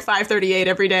habitually check 538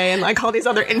 every day and all these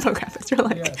other infographics. You're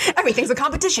like, everything's a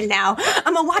competition now.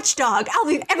 I'm a watchdog.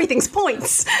 Everything's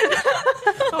points.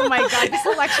 Oh my God, this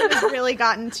election has really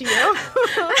gotten to you.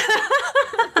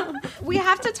 We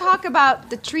have to talk about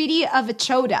the Treaty of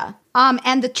Echota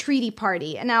and the Treaty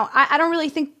Party. And now, I don't really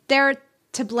think they're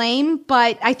to blame,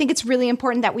 but I think it's really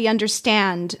important that we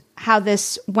understand how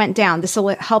this went down. This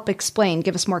will help explain,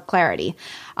 give us more clarity.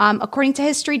 According to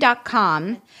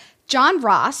History.com, John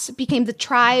Ross became the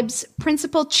tribe's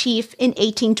principal chief in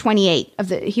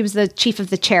 1828. He was the chief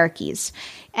of the Cherokees.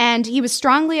 And he was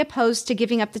strongly opposed to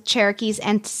giving up the Cherokees'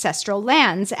 ancestral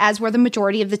lands, as were the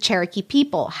majority of the Cherokee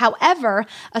people. However,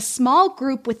 a small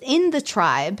group within the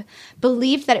tribe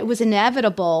believed that it was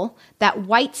inevitable that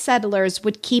white settlers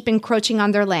would keep encroaching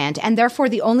on their land, and therefore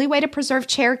the only way to preserve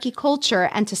Cherokee culture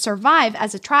and to survive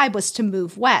as a tribe was to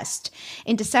move west.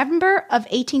 In December of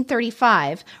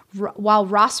 1835, while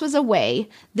Ross was away,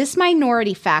 this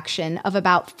minority faction of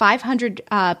about 500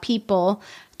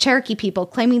 Cherokee people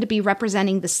claiming to be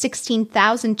representing the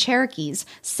 16,000 Cherokees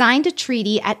signed a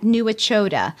treaty at New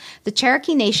Echota, the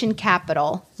Cherokee Nation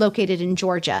capital located in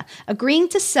Georgia, agreeing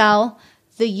to sell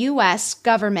the U.S.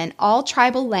 government all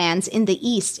tribal lands in the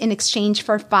east in exchange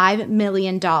for $5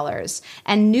 million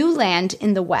and new land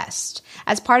in the west.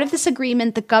 As part of this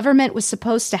agreement, the government was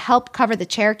supposed to help cover the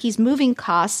Cherokees' moving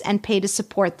costs and pay to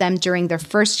support them during their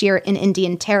first year in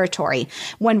Indian Territory.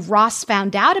 When Ross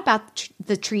found out about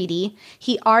the treaty,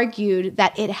 he argued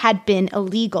that it had been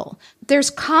illegal.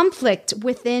 There's conflict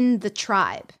within the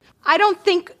tribe. I don't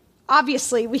think,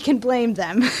 obviously, we can blame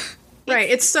them. Right.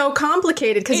 It's so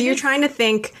complicated because you're trying to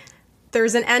think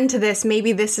there's an end to this.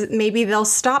 Maybe they'll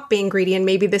stop being greedy and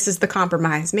maybe this is the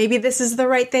compromise. Maybe this is the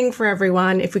right thing for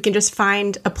everyone if we can just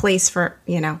find a place for,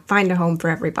 find a home for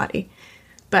everybody.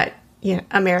 But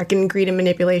American greed and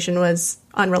manipulation was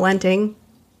unrelenting.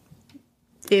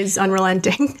 Is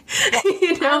unrelenting.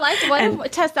 I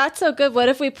like Tess, that's so good. What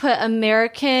if we put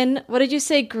American, what did you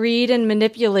say, greed and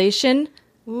manipulation?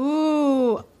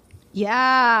 Ooh,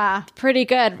 yeah. Pretty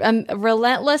good.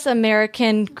 Relentless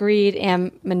American greed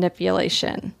and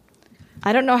manipulation.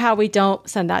 I don't know how we don't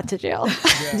send that to jail.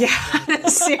 Yeah,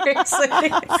 seriously.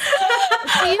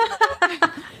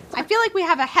 I feel like we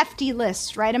have a hefty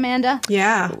list, right, Amanda?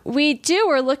 Yeah. We do.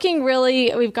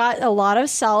 We've got a lot of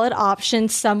solid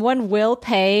options. Someone will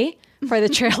pay for the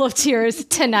Trail of Tears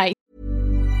tonight.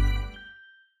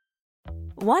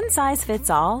 One size fits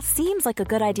all seems like a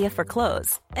good idea for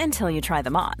clothes until you try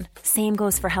them on. Same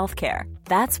goes for healthcare.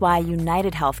 That's why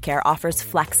United Healthcare offers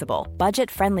flexible,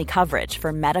 budget-friendly coverage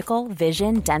for medical,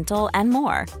 vision, dental, and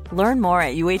more. Learn more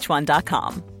at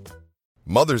uh1.com.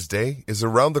 Mother's Day is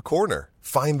around the corner.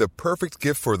 Find the perfect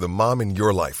gift for the mom in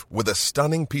your life with a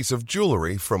stunning piece of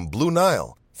jewelry from Blue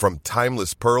Nile. From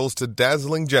timeless pearls to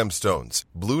dazzling gemstones,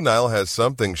 Blue Nile has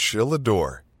something she'll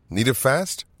adore. Need it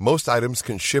fast? Most items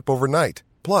can ship overnight.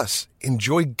 Plus,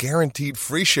 enjoy guaranteed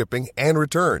free shipping and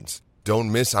returns.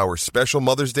 Don't miss our special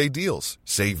Mother's Day deals.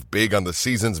 Save big on the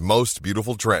season's most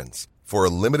beautiful trends. For a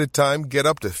limited time, get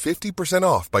up to 50%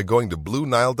 off by going to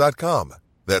BlueNile.com.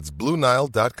 That's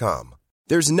BlueNile.com.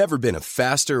 There's never been a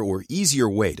faster or easier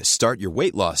way to start your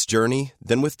weight loss journey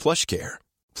than with PlushCare.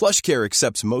 PlushCare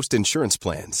accepts most insurance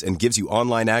plans and gives you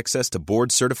online access to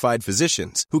board-certified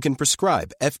physicians who can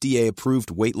prescribe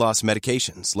FDA-approved weight loss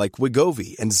medications like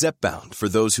Wegovy and Zepbound for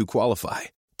those who qualify.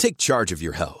 Take charge of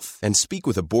your health and speak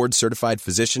with a board-certified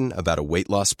physician about a weight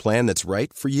loss plan that's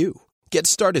right for you. Get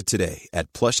started today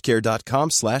at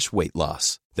plushcare.com/weight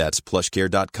loss. That's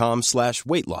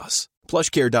plushcare.com/weight loss.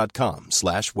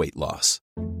 plushcare.com/weight loss.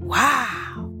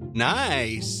 Wow.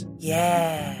 Nice.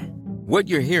 Yeah. What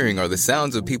you're hearing are the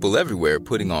sounds of people everywhere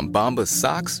putting on Bombas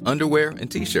socks, underwear, and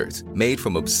T-shirts made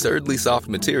from absurdly soft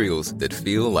materials that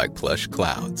feel like plush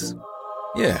clouds.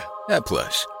 Yeah, that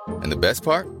plush. And the best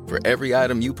part? For every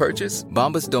item you purchase,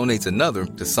 Bombas donates another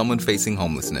to someone facing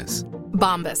homelessness.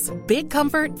 Bombas. Big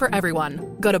comfort for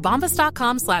everyone. Go to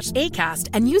bombas.com/ACAST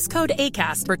and use code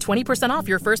ACAST for 20% off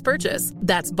your first purchase.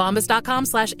 That's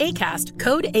bombas.com/ACAST.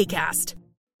 Code ACAST.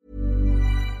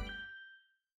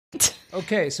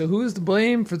 Okay, so who's to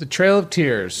blame for the Trail of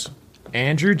Tears?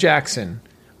 Andrew Jackson,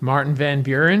 Martin Van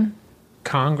Buren,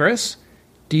 Congress,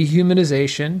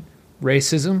 dehumanization,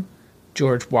 racism,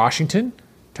 George Washington,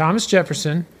 Thomas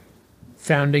Jefferson,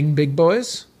 founding big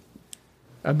boys,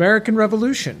 American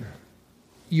Revolution,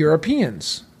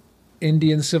 Europeans,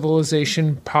 Indian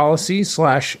civilization policy /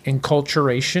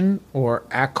 enculturation or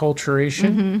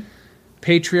acculturation,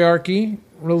 patriarchy,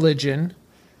 religion,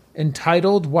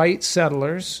 entitled white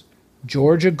settlers,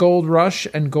 Georgia gold rush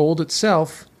and gold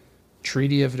itself,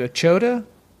 Treaty of Ochota,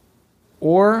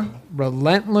 or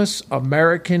relentless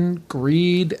American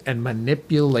greed and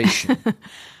manipulation.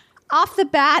 Off the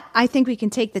bat, I think we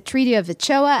can take the Treaty of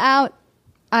Ochoa out.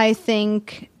 I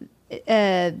think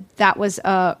that was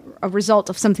a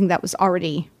result of something that was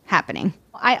already happening.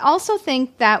 I also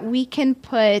think that we can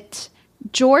put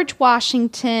George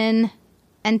Washington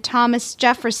and Thomas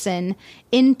Jefferson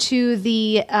into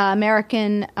the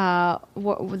American,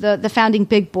 the founding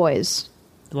big boys.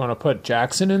 You want to put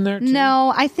Jackson in there too?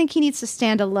 No, I think he needs to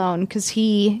stand alone because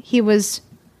he was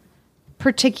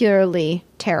particularly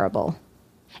terrible.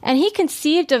 And he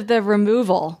conceived of the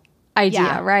removal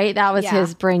idea, right? That was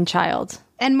his brainchild.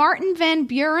 And Martin Van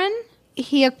Buren,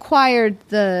 he acquired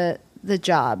the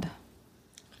job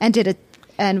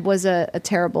and was a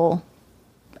terrible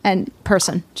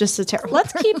person, just a terrible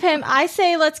Let's keep him. I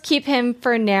say let's keep him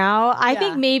for now. I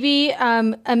think maybe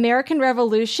American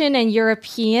Revolution and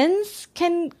Europeans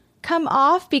can come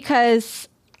off because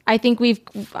I think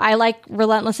I like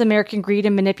relentless American greed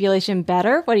and manipulation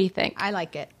better. What do you think? I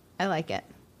like it.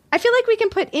 I feel like we can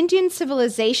put Indian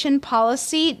civilization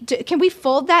policy. Can we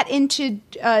fold that into,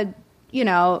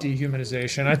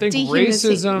 dehumanization? I think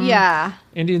racism,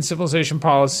 Indian civilization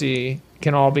policy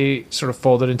can all be sort of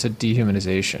folded into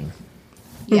dehumanization.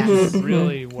 Yes.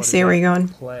 Really what See where you're going.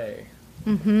 Play.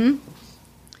 Mm-hmm.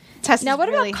 Tess now, what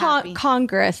really about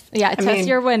Congress? Yeah, Tess,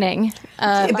 you're winning.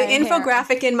 The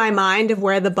infographic in my mind of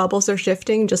where the bubbles are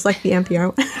shifting, just like the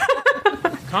NPR.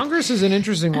 Congress is an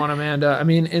interesting one, Amanda. I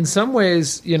mean, in some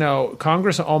ways,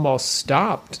 Congress almost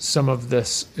stopped some of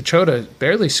this. Ochota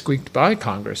barely squeaked by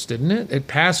Congress, didn't it? It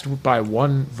passed by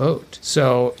one vote.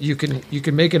 So you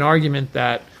can make an argument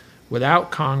that without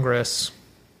Congress,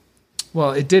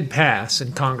 well, it did pass,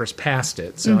 and Congress passed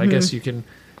it. So I guess you can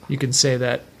say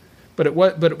that But it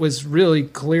was really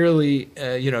clearly,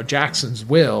 Jackson's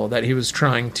will that he was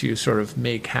trying to sort of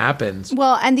make happen.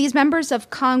 Well, and these members of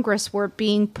Congress were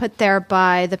being put there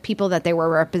by the people that they were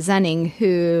representing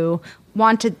who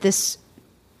wanted this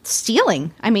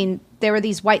stealing. I mean, there were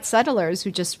these white settlers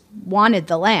who just wanted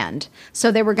the land.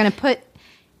 So they were going to put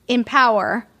in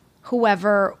power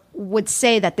whoever would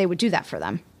say that they would do that for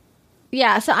them.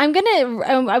 Yeah, so I'm going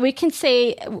to, we can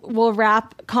say we'll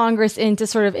wrap Congress into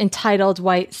sort of entitled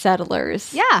white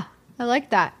settlers. Yeah, I like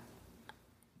that.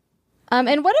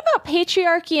 And what about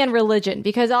patriarchy and religion?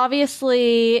 Because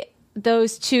obviously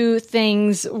those two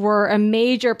things were a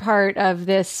major part of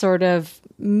this sort of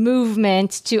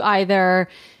movement to either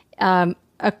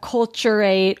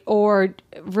acculturate or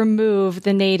remove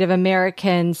the Native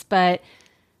Americans. But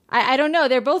I don't know,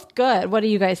 they're both good. What do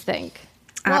you guys think?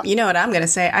 Well, you know what I'm going to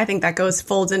say? I think that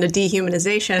folds into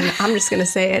dehumanization. I'm just going to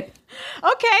say it.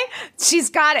 Okay.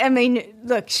 She's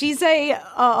look, she's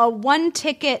a one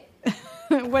ticket.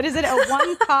 What is it? A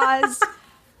one cause.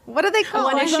 What do they call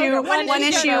it? One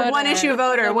issue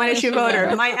voter.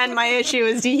 My issue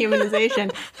is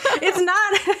dehumanization.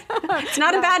 It's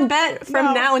not a bad bet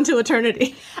from now until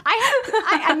eternity.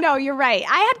 I know, you're right.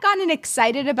 I had gotten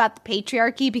excited about the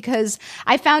patriarchy because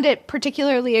I found it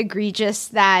particularly egregious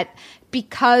that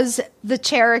because the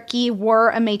Cherokee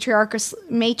were a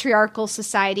matriarchal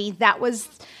society, that was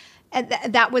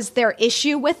their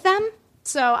issue with them.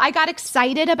 So I got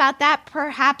excited about that.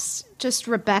 Perhaps just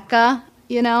Rebecca,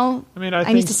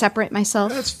 I need to separate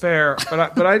myself. That's fair,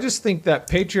 but I just think that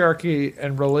patriarchy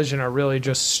and religion are really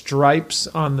just stripes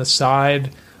on the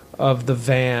side of the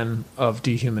van of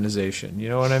dehumanization. You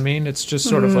know what I mean? It's just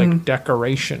sort of like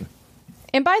decoration.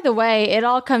 And by the way, it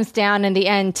all comes down in the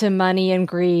end to money and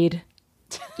greed.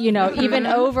 Even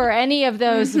over any of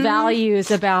those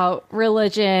values about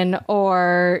religion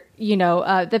or,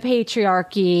 the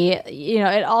patriarchy,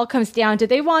 it all comes down to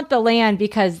they want the land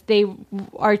because they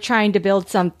are trying to build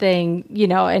something,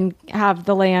 and have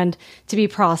the land to be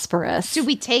prosperous.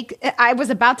 I was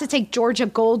about to take Georgia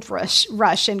Gold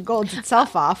Rush and gold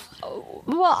itself off.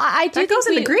 Well, I do that goes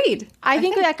into greed. I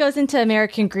think that goes into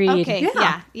American greed. Okay,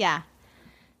 yeah.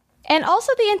 And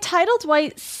also the entitled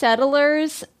white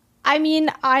settlers. I mean,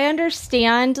 I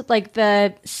understand,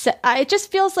 it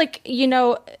just feels like,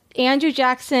 Andrew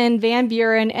Jackson, Van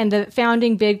Buren, and the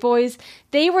founding big boys,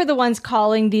 they were the ones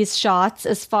calling these shots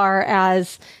as far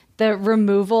as the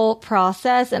removal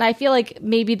process. And I feel like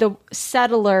maybe the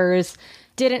settlers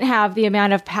didn't have the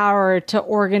amount of power to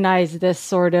organize this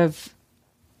sort of,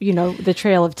 the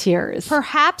Trail of Tears.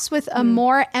 Perhaps with a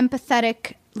more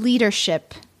empathetic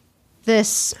leadership,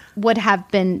 this would have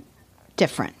been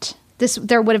different.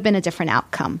 There would have been a different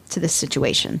outcome to this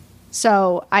situation.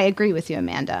 So I agree with you,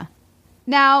 Amanda.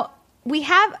 Now, we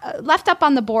have left up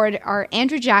on the board are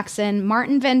Andrew Jackson,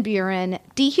 Martin Van Buren,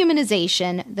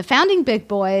 dehumanization, the founding big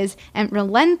boys, and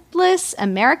relentless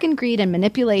American greed and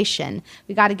manipulation.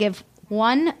 We got to give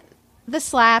one the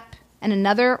slap and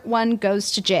another one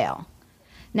goes to jail.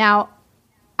 Now,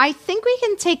 I think we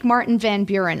can take Martin Van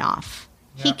Buren off.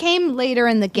 Yeah. He came later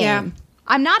in the game. Yeah.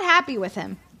 I'm not happy with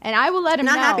him. And I will let him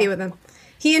know. Not happy with him.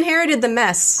 He inherited the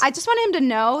mess. I just want him to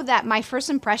know that my first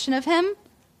impression of him,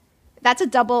 that's a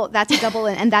double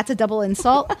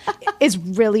insult, is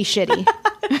really shitty.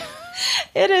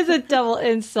 It is a double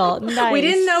insult. Nice. We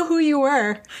didn't know who you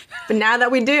were, but now that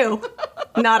we do,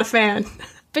 not a fan.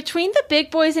 Between the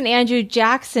big boys and Andrew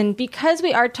Jackson, because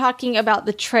we are talking about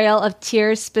the Trail of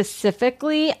Tears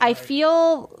specifically, I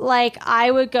feel like I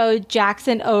would go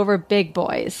Jackson over big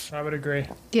boys. I would agree.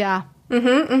 Yeah.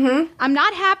 I'm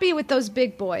not happy with those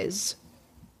big boys.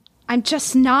 I'm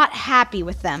just not happy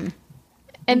with them.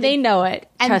 And they know it.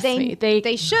 Trust me.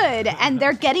 They should, and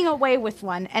they're getting away with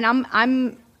one. And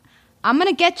I'm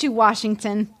gonna get you,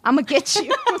 Washington. I'm gonna get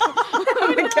you.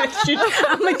 I'm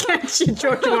gonna get you,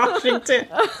 George Washington.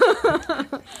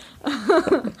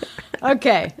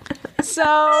 Okay. So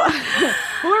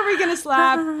who are we gonna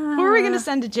slap? Who are we gonna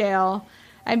send to jail?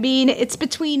 I mean, it's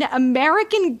between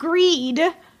American greed,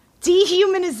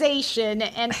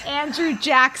 dehumanization, and Andrew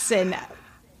Jackson.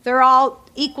 They're all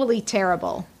equally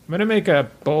terrible. I'm going to make a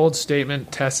bold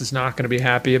statement Tess is not going to be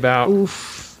happy about.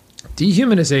 Oof.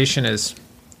 Dehumanization is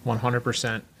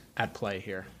 100% at play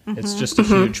here. It's just a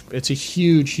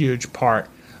huge part.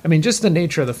 I mean, just the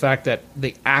nature of the fact that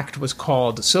the act was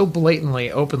called so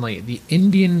blatantly, openly, the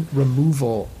Indian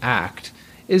Removal Act,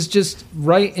 is just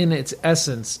right in its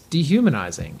essence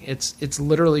dehumanizing. It's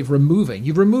literally removing.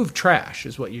 You remove trash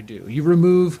is what you do. You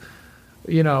remove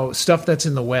stuff that's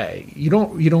in the way. You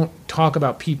don't talk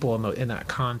about people in that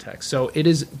context. So it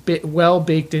is well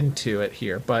baked into it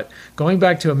here. But going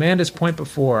back to Amanda's point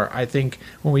before, I think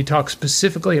when we talk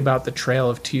specifically about the Trail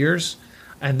of Tears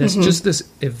and just this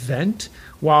event,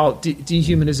 while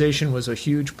dehumanization was a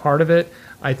huge part of it,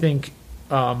 I think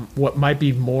what might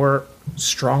be more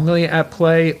strongly at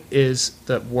play is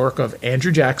the work of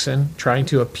Andrew Jackson trying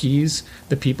to appease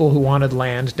the people who wanted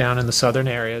land down in the southern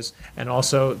areas, and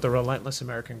also the relentless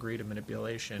American greed and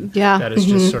manipulation that is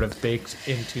just sort of baked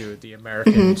into the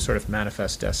American sort of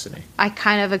manifest destiny. I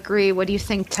kind of agree. What do you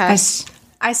think, Tess?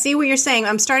 I see what you're saying.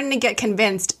 I'm starting to get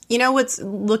convinced. You know what's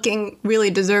looking really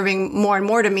deserving more and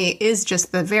more to me is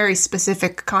just the very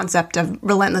specific concept of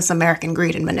relentless American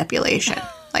greed and manipulation.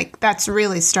 Like, that's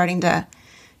really starting to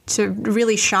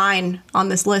really shine on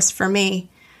this list for me.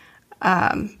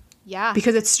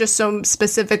 Because it's just so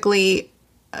specifically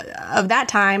of that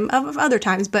time, of other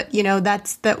times, but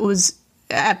that was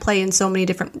at play in so many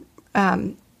different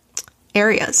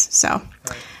areas. So,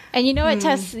 and you know what,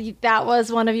 Tess, that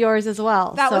was one of yours as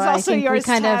well. That was also yours,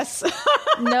 Tess.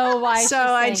 Know why? So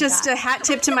I just a hat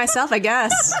tip to myself, I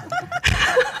guess.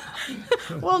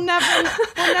 We'll never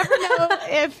know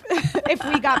if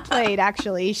we got played.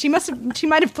 Actually, she might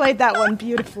have played that one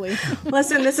beautifully.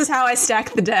 Listen, this is how I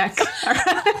stack the deck.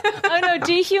 Oh no,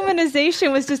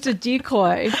 dehumanization was just a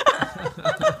decoy.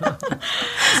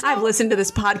 I've listened to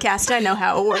this podcast. I know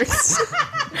how it works.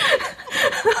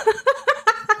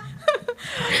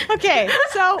 Okay,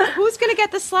 so who's going to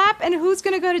get the slap and who's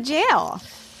going to go to jail?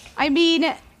 I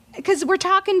mean, because we're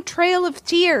talking Trail of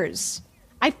Tears.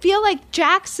 I feel like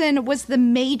Jackson was the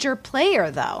major player,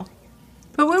 though.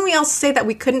 But wouldn't we also say that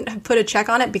we couldn't have put a check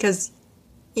on it because,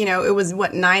 it was,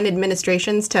 9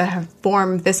 administrations to have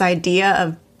formed this idea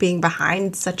of being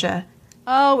behind such a...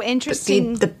 Oh,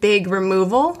 interesting. The big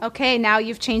removal. Okay, now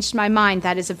you've changed my mind.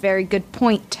 That is a very good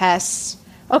point, Tess.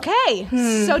 Okay,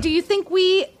 so do you think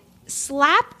we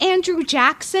slap Andrew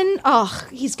Jackson? Oh,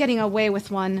 he's getting away with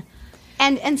one.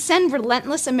 And send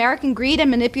relentless American greed and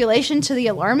manipulation to the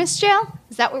alarmist jail?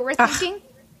 Is that what we're thinking?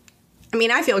 I mean,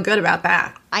 I feel good about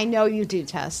that. I know you do,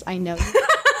 Tess. I know you do.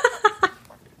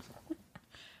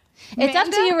 It's up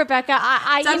to you, Rebecca.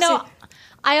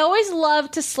 I always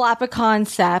love to slap a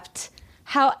concept.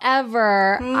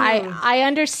 However, I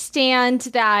understand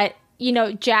that,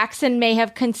 Jackson may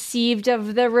have conceived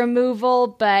of the removal,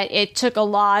 but it took a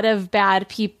lot of bad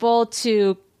people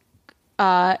to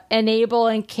enable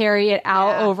and carry it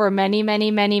out over many,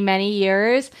 many, many, many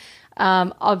years.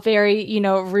 Very,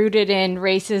 rooted in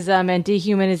racism and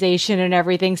dehumanization and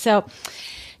everything. So,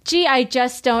 I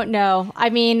just don't know. I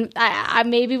mean, I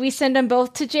maybe we send them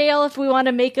both to jail if we want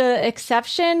to make an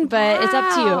exception, but it's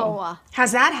up to you.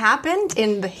 Has that happened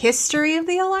in the history of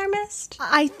the Alarmist?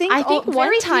 I think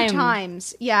one time. Few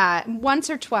times. Yeah, once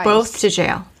or twice. Both to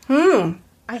jail.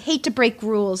 I hate to break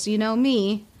rules, you know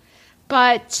me,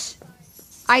 but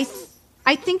I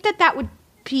think that would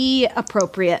be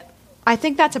appropriate. I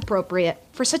think that's appropriate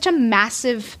for such a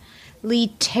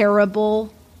massively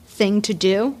terrible thing to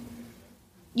do.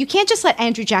 You can't just let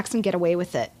Andrew Jackson get away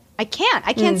with it. I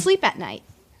can't sleep at night.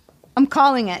 I'm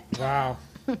calling it. Wow.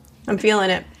 I'm feeling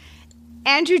it.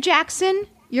 Andrew Jackson,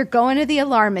 you're going to the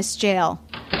alarmist jail.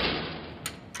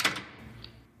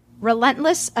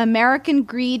 Relentless American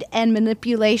greed and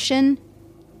manipulation,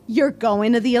 you're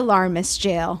going to the alarmist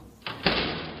jail.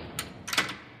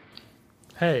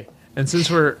 Hey, and since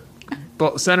we're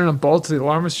sending them both to the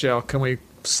alarmist jail, can we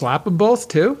slap them both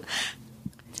too?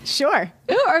 Sure.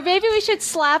 Ooh, or maybe we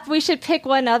should pick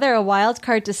one other, a wild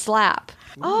card to slap.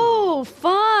 Oh,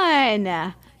 fun.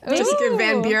 Just give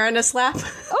Van Buren a slap.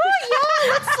 Oh,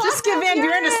 yeah, let's slap Just give Van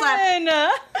Buren a slap.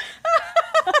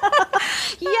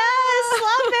 Yes,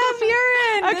 slap Van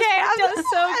Buren. Okay, that's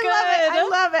so good.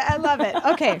 I love it.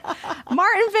 Okay,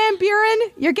 Martin Van Buren,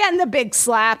 you're getting the big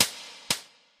slap.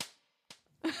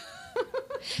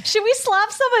 Should we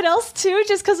slap someone else too,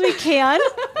 just because we can?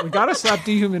 We gotta slap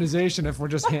dehumanization if we're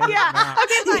just handing them out.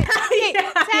 Okay,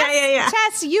 fine.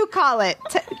 Tess, you call it.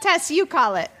 Tess, you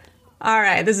call it. All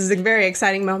right, this is a very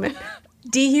exciting moment.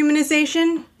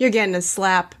 Dehumanization, you're getting a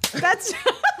slap. That's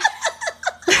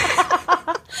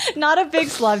not a big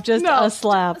slap, just a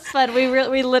slap. But we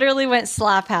literally went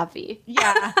slap happy.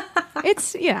 Yeah,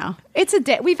 it's a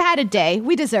day. We've had a day.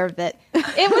 We deserved it.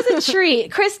 It was a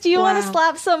treat. Chris, do you want to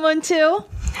slap someone too?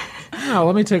 Oh,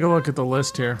 let me take a look at the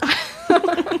list here.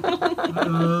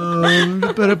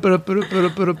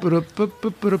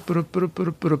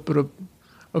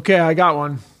 Okay, I got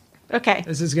one. Okay.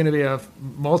 This is going to be a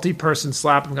multi-person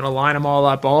slap. I'm going to line them all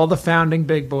up, all the founding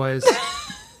big boys.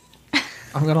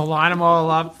 I'm going to line them all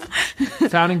up.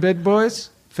 Founding big boys,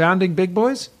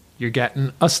 you're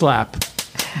getting a slap.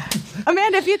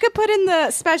 Amanda, if you could put in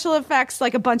the special effects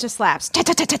like a bunch of slaps. Okay,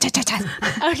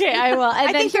 I will. And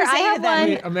I think you're saying have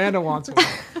one. Amanda wants one.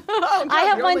 I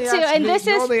have one too, and this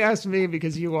You is. only asked me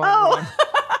because you want one.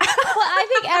 Well, I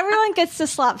think everyone gets to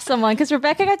slap someone because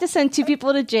Rebecca got to send 2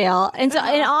 people to jail. And so,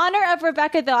 in honor of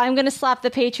Rebecca, though, I'm going to slap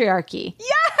the patriarchy.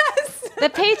 Yes! The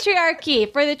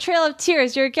patriarchy for the Trail of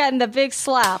Tears. You're getting the big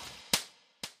slap.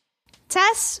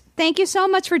 Tess, thank you so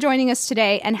much for joining us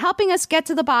today and helping us get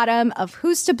to the bottom of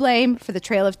who's to blame for the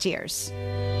Trail of Tears.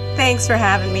 Thanks for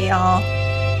having me, y'all.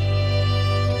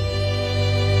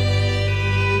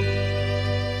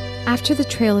 After the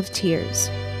Trail of Tears,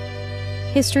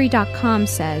 History.com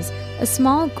says a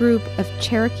small group of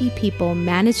Cherokee people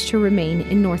managed to remain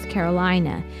in North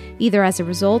Carolina, either as a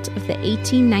result of the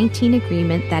 1819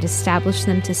 agreement that established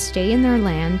them to stay in their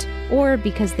land, or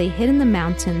because they hid in the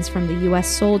mountains from the U.S.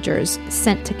 soldiers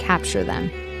sent to capture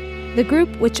them. The group,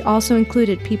 which also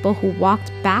included people who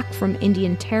walked back from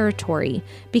Indian Territory,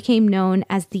 became known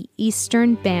as the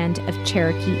Eastern Band of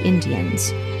Cherokee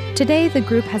Indians. Today, the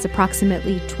group has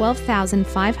approximately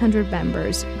 12,500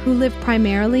 members who live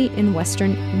primarily in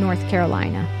western North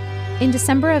Carolina. In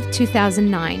December of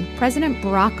 2009, President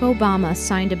Barack Obama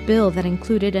signed a bill that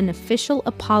included an official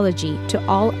apology to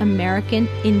all American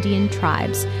Indian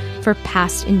tribes for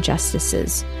past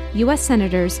injustices. U.S.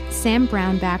 Senators Sam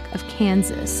Brownback of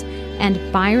Kansas and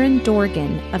Byron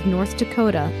Dorgan of North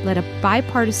Dakota led a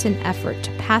bipartisan effort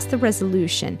to pass the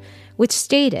resolution, which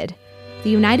stated, "The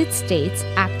United States,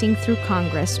 acting through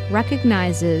Congress,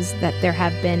 recognizes that there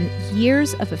have been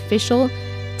years of official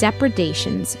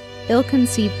depredations,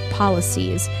 ill-conceived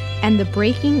policies, and the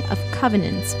breaking of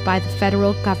covenants by the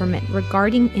federal government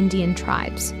regarding Indian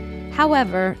tribes.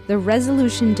 However, the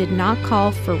resolution did not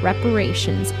call for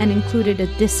reparations and included a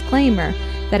disclaimer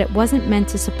that it wasn't meant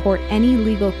to support any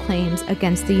legal claims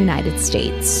against the United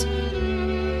States."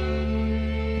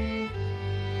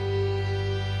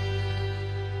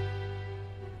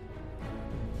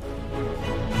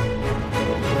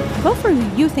 Vote for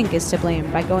who you think is to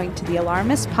blame by going to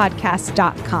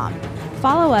thealarmistpodcast.com.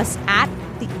 Follow us at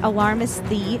The Alarmist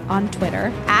The on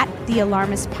Twitter, at The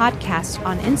Alarmist Podcast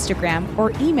on Instagram,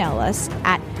 or email us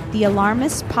at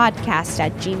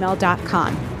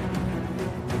thealarmistpodcast@gmail.com.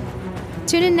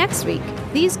 Tune in next week.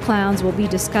 These clowns will be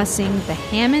discussing the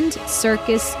Hammond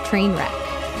Circus train wreck.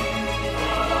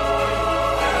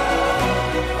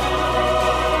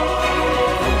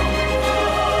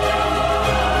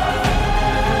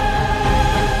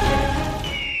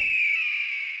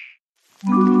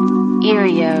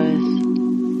 Erios.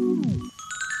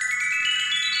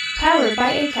 Powered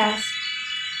by Acast.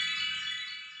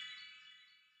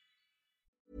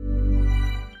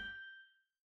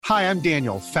 Hi, I'm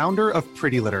Daniel, founder of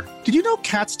Pretty Litter. Did you know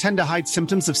cats tend to hide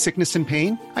symptoms of sickness and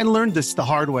pain? I learned this the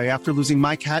hard way after losing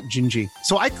my cat, Gingy.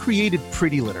 So I created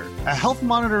Pretty Litter, a health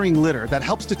monitoring litter that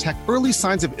helps detect early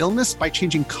signs of illness by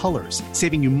changing colors,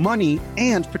 saving you money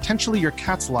and potentially your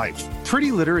cat's life.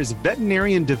 Pretty Litter is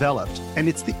veterinarian developed, and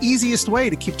it's the easiest way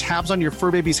to keep tabs on your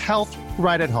fur baby's health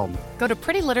right at home. Go to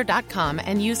prettylitter.com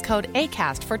and use code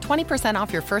ACAST for 20%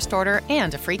 off your first order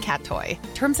and a free cat toy.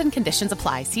 Terms and conditions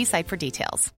apply. See site for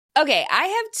details. Okay, I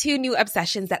have 2 new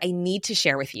obsessions that I need to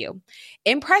share with you.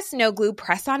 Impress No Glue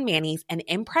Press-On Manis and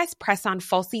Impress Press-On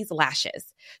Falsies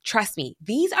Lashes. Trust me,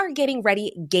 these are getting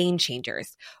ready game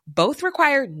changers. Both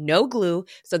require no glue,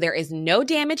 so there is no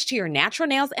damage to your natural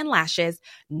nails and lashes,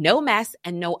 no mess,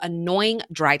 and no annoying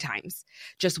dry times.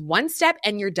 Just one step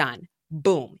and you're done.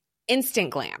 Boom. Instant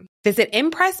glam. Visit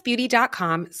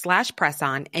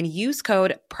impressbeauty.com/presson and use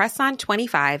code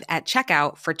PRESSON25 at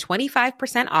checkout for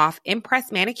 25% off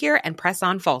Impress Manicure and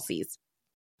Press-On Falsies.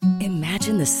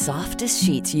 Imagine the softest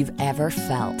sheets you've ever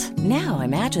felt. Now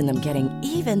imagine them getting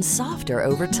even softer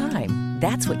over time.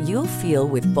 That's what you'll feel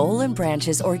with Boll &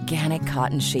 Branch's organic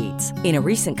cotton sheets. In a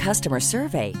recent customer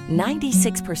survey,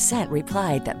 96%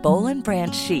 replied that Boll &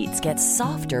 Branch sheets get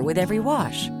softer with every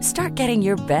wash. Start getting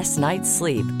your best night's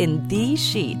sleep in these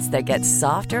sheets that get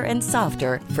softer and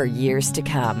softer for years to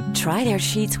come. Try their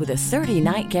sheets with a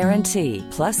 30-night guarantee.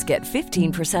 Plus, get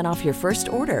 15% off your first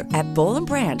order at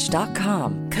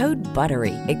bollandbranch.com. Code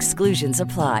BUTTERY. Exclusions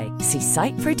apply. See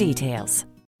site for details.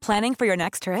 Planning for your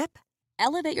next trip?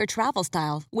 Elevate your travel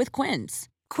style with Quince.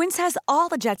 Quince has all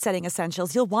the jet-setting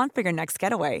essentials you'll want for your next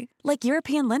getaway, like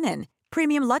European linen,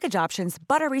 premium luggage options,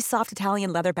 buttery soft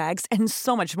Italian leather bags, and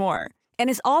so much more. And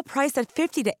is all priced at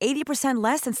 50 to 80%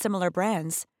 less than similar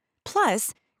brands.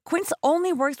 Plus, Quince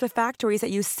only works with factories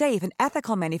that use safe and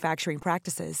ethical manufacturing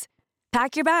practices.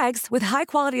 Pack your bags with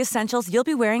high-quality essentials you'll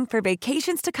be wearing for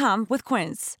vacations to come with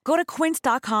Quince. Go to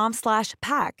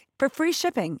quince.com/pack for free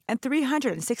shipping and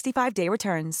 365-day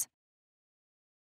returns.